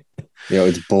guy.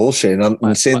 It's bullshit. And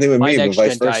the same thing with me, but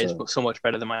vice versa. Guy is so much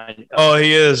better than mine. Oh,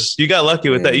 he is. You got lucky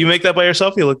with that. You make that by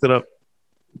yourself? You looked it up?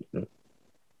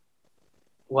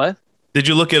 What? Did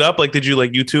you look it up? Like, did you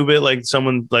like YouTube it? Like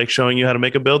someone like showing you how to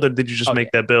make a build, or did you just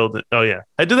make that build? Oh yeah,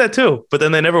 I do that too. But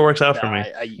then that never works out for me.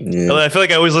 I feel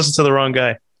like I always listen to the wrong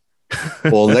guy.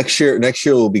 Well, next year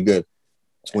will be good.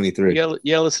 23. You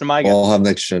gotta listen to my guys. I'll have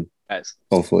next gen. Guys.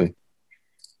 Hopefully.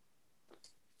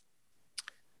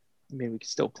 I mean, we can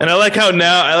still play. And I like how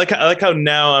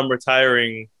now I'm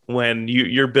retiring when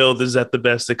your build is at the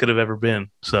best it could have ever been.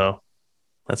 So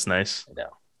that's nice. I know.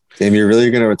 Damn, you're really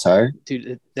gonna retire,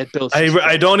 dude? That build.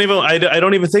 I don't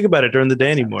even think about it during the day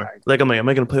anymore. Like I'm like, am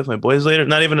I gonna play with my boys later?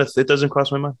 Not even if it doesn't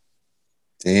cross my mind.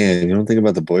 Damn, you don't think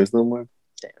about the boys no more?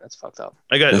 Damn, that's fucked up.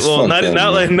 I got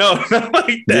not like not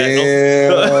like that.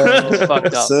 Damn, that's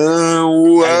fucked up.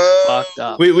 So, fucked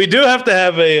up. We do have to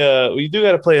have we do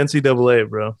got to play NCAA,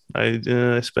 bro.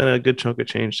 I spent a good chunk of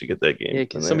change to get that game.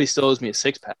 Yeah, somebody still owes me a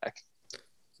 6-pack.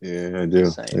 Yeah, I do.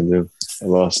 I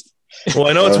lost. Well,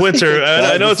 I know it's winter.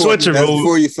 I know it's winter. That's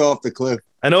before you fell off the cliff.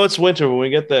 I know it's winter. When we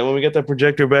get that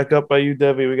projector back up by you,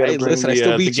 Debbie, we got to bring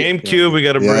the GameCube. We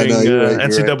got to bring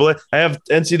NCAA. Right. I have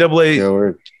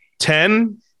NCAA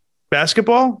 10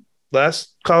 basketball.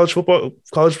 Last college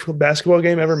basketball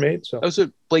game ever made. So that was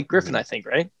with Blake Griffin, I think,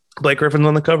 right? Blake Griffin's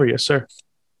on the cover, yes, sir.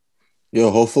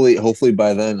 Yo, hopefully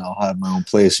by then I'll have my own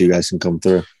place so you guys can come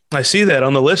through. I see that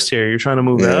on the list here. You're trying to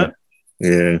move out.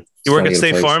 Yeah. You work at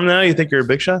State Farm now? You think you're a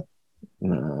big shot?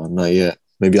 No, not yet.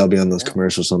 Maybe I'll be on those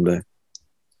commercials someday.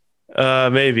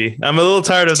 Maybe. I'm a little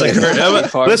tired of the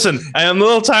current. Listen, I am a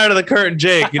little tired of the current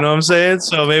Jake. You know what I'm saying?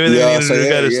 So maybe they need a new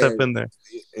guy to step in there.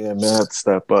 Yeah, man, I have to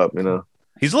step up. You know,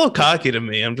 he's a little cocky to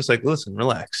me. I'm just like, listen,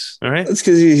 relax. All right. That's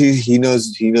because he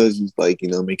knows he's like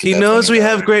making. He knows we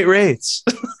have great rates.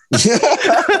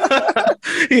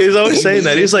 He's always saying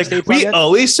that. He's like, we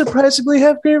always surprisingly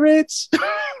have great rates.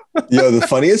 Yo, the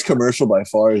funniest commercial by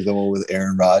far is the one with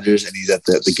Aaron Rodgers, and he's at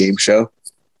the game show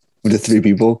with the 3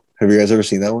 people. Have you guys ever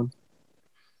seen that one?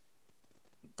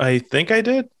 I think I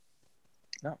did.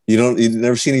 You've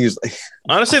never seen him use like.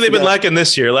 Honestly, they've been lacking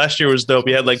this year. Last year was dope.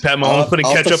 You had like Pat Mahomes putting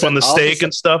ketchup on the steak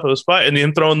and stuff. It was fine. And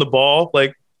him throwing the ball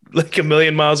like a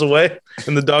million miles away.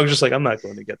 And the dog's just like, I'm not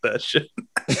going to get that shit.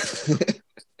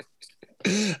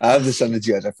 I have to send it to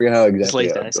you guys. I forget how exactly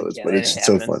it goes, but it's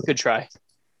so funny. Good try.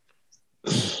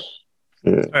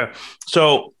 Yeah. All right.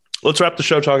 So let's wrap the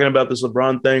show talking about this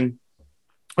LeBron thing.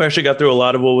 We actually got through a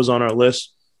lot of what was on our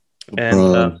list. And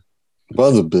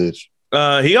LeBron's a bitch.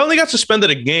 he only got suspended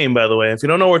a game, by the way. If you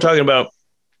don't know what we're talking about,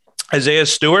 Isaiah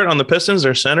Stewart on the Pistons,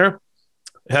 their center,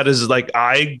 had his like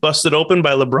eye busted open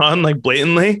by LeBron like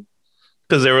blatantly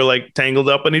because they were like tangled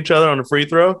up in each other on a free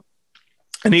throw.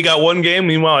 And he got one game.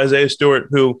 Meanwhile, Isaiah Stewart,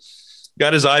 who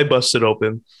got his eye busted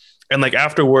open and like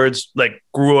afterwards, like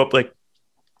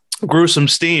grew some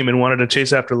steam and wanted to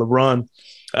chase after LeBron.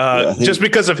 Just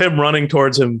because of him running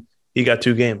towards him, he got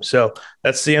 2 games. So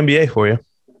that's the NBA for you.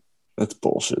 That's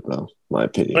bullshit, though, my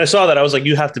opinion. When I saw that, I was like,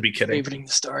 you have to be kidding. Favoring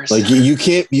the stars. Like you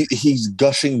can't. He's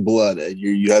gushing blood, and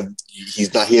you have.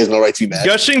 He's not. He has no right to be mad.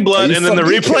 Gushing blood, and then the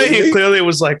replay, he clearly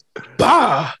was like,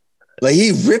 bah. Like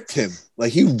he ripped him.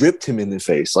 Like he ripped him in the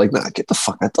face. Like, nah, get the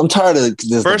fuck out. I'm tired of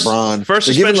this LeBron. First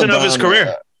suspension of his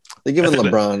career. They're giving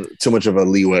LeBron too much of a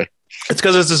leeway. It's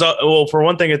because it's his. Well, for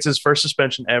one thing, it's his first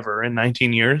suspension ever in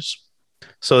 19 years.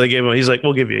 So they gave him. He's like,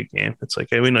 we'll give you a game. It's like,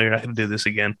 hey, we know you're not going to do this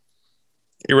again.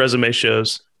 Your resume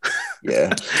shows.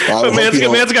 Yeah, but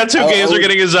man's got 2 games. We're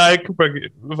getting his eye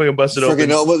fucking busted open.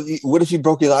 No, what if he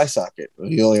broke his eye socket?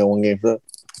 He only got 1 game for that.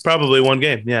 Probably 1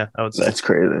 game. Yeah, I would say that's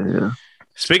crazy. Yeah.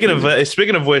 Speaking of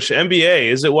which,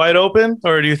 NBA, is it wide open,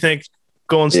 or do you think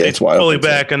Golden State's fully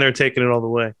back and they're taking it all the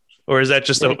way, or is that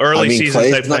just an early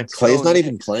season type thing? Clay's not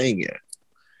even playing yet.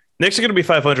 Knicks are going to be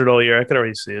 500 all year. I could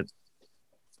already see it.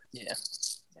 Yeah,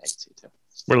 I can see it too.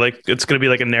 We're like, it's going to be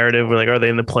like a narrative. We're like, are they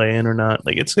in the play-in or not?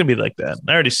 Like, it's going to be like that.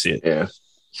 I already see it. Yeah.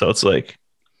 So it's like,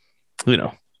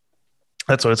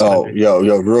 that's what it's going to be. Yo,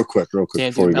 real quick.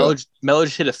 Before we go. Melo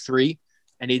just hit a 3.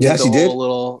 And he did the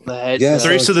whole head.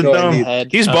 3s to the dome.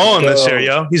 He's balling this year,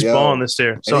 yo. He's balling this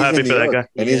year. So happy for that guy.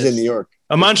 And he's in New York.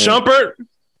 Amon Shumpert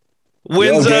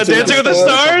wins Dancing with the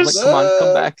Stars. Come on,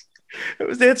 come back. It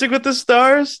was Dancing with the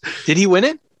Stars. Did he win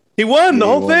it? He won the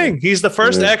whole thing. He's the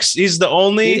first he's the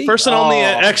only first and only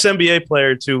ex-NBA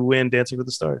player to win Dancing with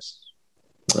the Stars.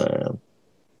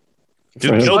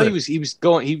 Dude, he was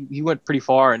going. He went pretty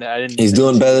far, and I didn't. He's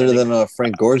doing better than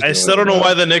Frank Gore. I still don't know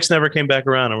why the Knicks never came back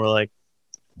around and were like,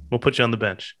 we'll put you on the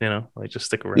bench, like just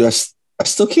stick around. Yes, I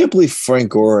still can't believe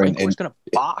Frank Gore is going to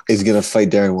box. Is going to fight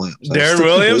Darren Williams. Darren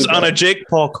Williams on a Jake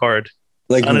Paul card,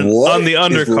 like on the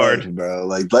undercard, life, bro.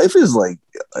 Like life is like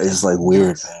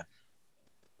weird, man.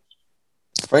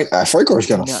 Frank Gore's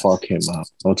going to fuck him up.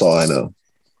 That's all I know.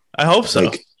 I hope so.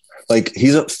 Like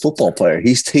he's a football player.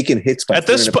 He's taking hits by at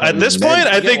this point.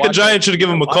 I think the Giants should give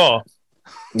him a call.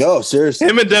 No, seriously.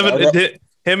 Him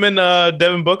and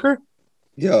Devin Booker.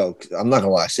 Yo, I'm not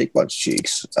gonna lie, Saquon's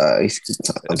cheeks.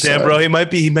 Damn, bro,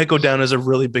 he might go down as a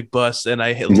really big bust, and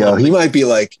I hit. Yo, he might be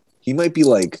like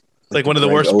one of the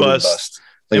worst busts.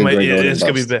 It's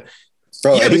gonna be bad,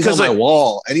 bro. Yeah, because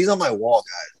he's on my wall,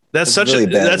 guys. That's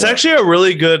actually a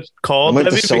really good call. I'm going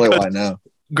to sell it right now.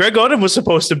 Greg Oden was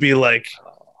supposed to be like.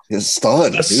 His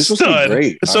stud. He was supposed to be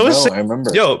great. I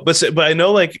remember. Yo, but I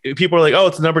know like people are like, oh,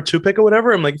 it's the number 2 pick or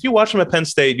whatever. I'm like, if you watch him at Penn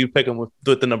State, you pick him with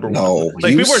the number 1. No,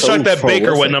 like people are shocked that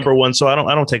Baker went number 1, so I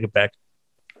don't take it back.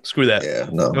 Screw that. Yeah,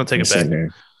 no, I don't take it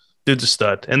back. Dude's a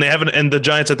stud, and the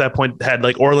Giants at that point had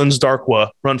like Orleans Darkwa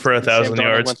run for 1,000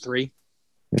 yards. Went 3.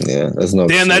 Yeah, that's no.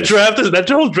 Damn, that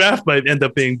whole draft might end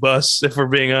up being bust if we're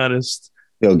being honest.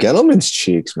 Yo, Gettleman's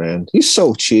cheeks, man. He's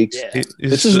so cheeks. Yeah.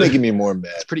 This is making me more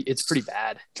mad. It's pretty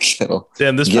bad.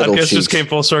 Damn, this podcast just came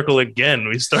full circle again.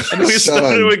 We started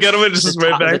with Gettleman, just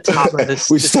right back to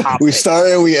we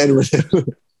started and we end with him.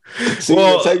 See,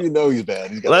 that's how you know he's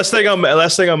bad. Last thing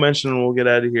I'll mention, and we'll get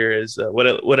out of here, is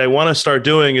what I want to start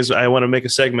doing is I want to make a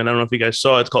segment. I don't know if you guys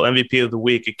saw it. It's called MVP of the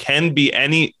Week. It can be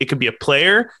it could be a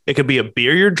player. It could be a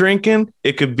beer you're drinking.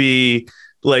 It could be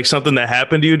like something that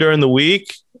happened to you during the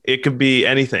week. It could be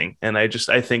anything. And I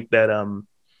think that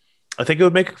I think it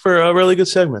would make for a really good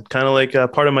segment, kind of like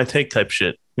part of my take type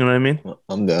shit. You know what I mean?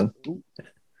 I'm done.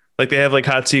 Like they have like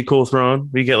hot seat, cool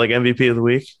throne. We get like MVP of the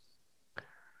week.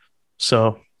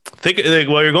 So think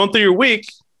while you're going through your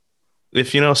week,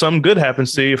 if something good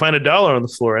happens to you, you find $1 on the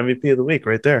floor. MVP of the week,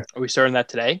 right there. Are we starting that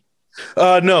today?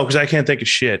 No, because I can't think of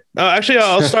shit. Actually,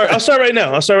 I'll start. I'll start right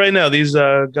now. These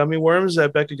gummy worms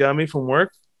that Becca got me from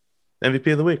work.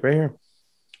 MVP of the week, right here.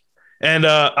 And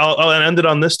I'll end it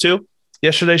on this too.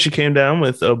 Yesterday, she came down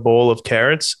with a bowl of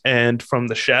carrots, and from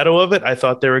the shadow of it, I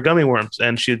thought they were gummy worms.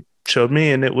 And she showed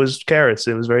me, and it was carrots.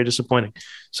 It was very disappointing.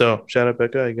 So shout out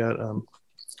Becca. I got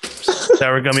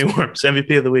sour gummy worms,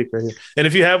 MVP of the week right here. And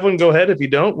if you have one, go ahead. If you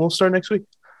don't, we'll start next week.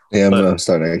 Yeah, I'm gonna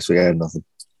start next week. I have nothing.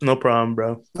 No problem,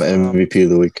 bro. My MVP of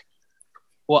the week.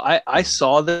 Well, I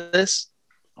saw this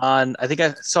on. I think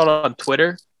I saw it on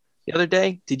Twitter the other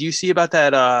day. Did you see about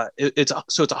that? It's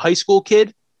a high school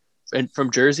kid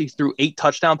from Jersey threw 8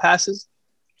 touchdown passes.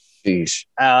 Sheesh.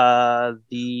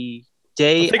 The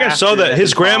day I think I after saw that.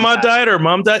 His grandma passed. died or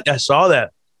mom died. I saw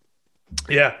that.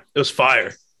 Yeah, it was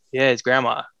fire. Yeah, his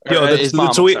grandma. Yo, His mom,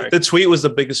 the tweet was the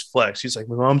biggest flex. He's like,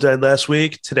 my mom died last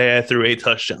week. Today I threw 8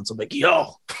 touchdowns. I'm like,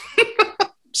 yo,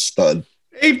 Stud.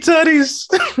 8 tutties.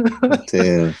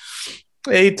 Damn.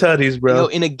 8 tutties, bro. Yo,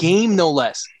 in a game, no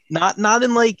less. Not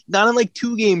in like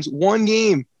 2 games, 1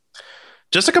 game.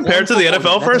 Just to compare it to the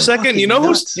NFL for a second, you know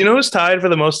who's tied for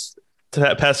the most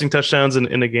passing touchdowns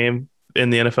in a game in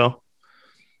the NFL?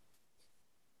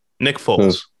 Nick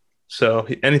Foles. So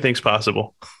anything's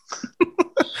possible.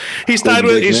 He's tied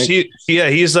with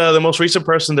he's the most recent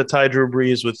person to tie Drew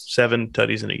Brees with 7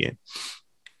 tutties in a game.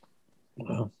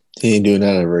 Wow. He ain't doing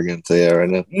that ever again. So yeah, right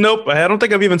now. Nope, I don't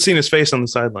think I've even seen his face on the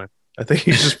sideline. I think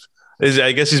he's just.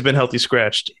 I guess he's been healthy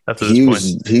scratched after this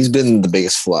point. He's been the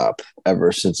biggest flop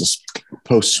ever since his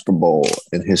post Super Bowl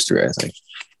in history, I think.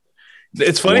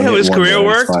 It's funny how his career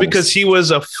worked because he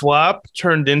was a flop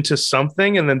turned into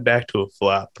something and then back to a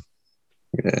flop.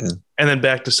 Yeah. And then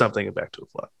back to something and back to a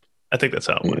flop. I think that's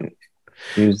how it went.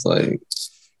 He was like,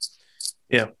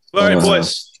 yeah. All right,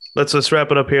 boys. Let's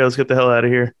wrap it up here. Let's get the hell out of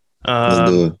here.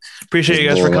 Appreciate you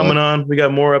guys for coming on. We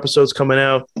got more episodes coming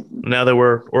out now that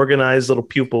we're organized little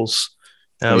pupils.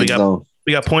 We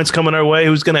got points coming our way.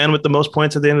 Who's going to end with the most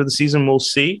points at the end of the season? We'll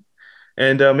see.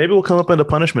 And maybe we'll come up with a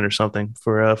punishment or something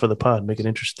for the pod. Make it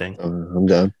interesting. I'm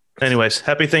done. Anyways,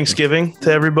 happy Thanksgiving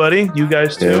to everybody. You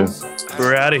guys too. Yeah.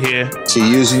 We're out of here. To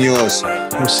yous and yours.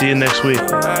 We'll see you next week.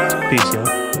 Peace,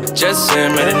 y'all. Just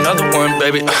made another one,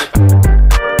 baby.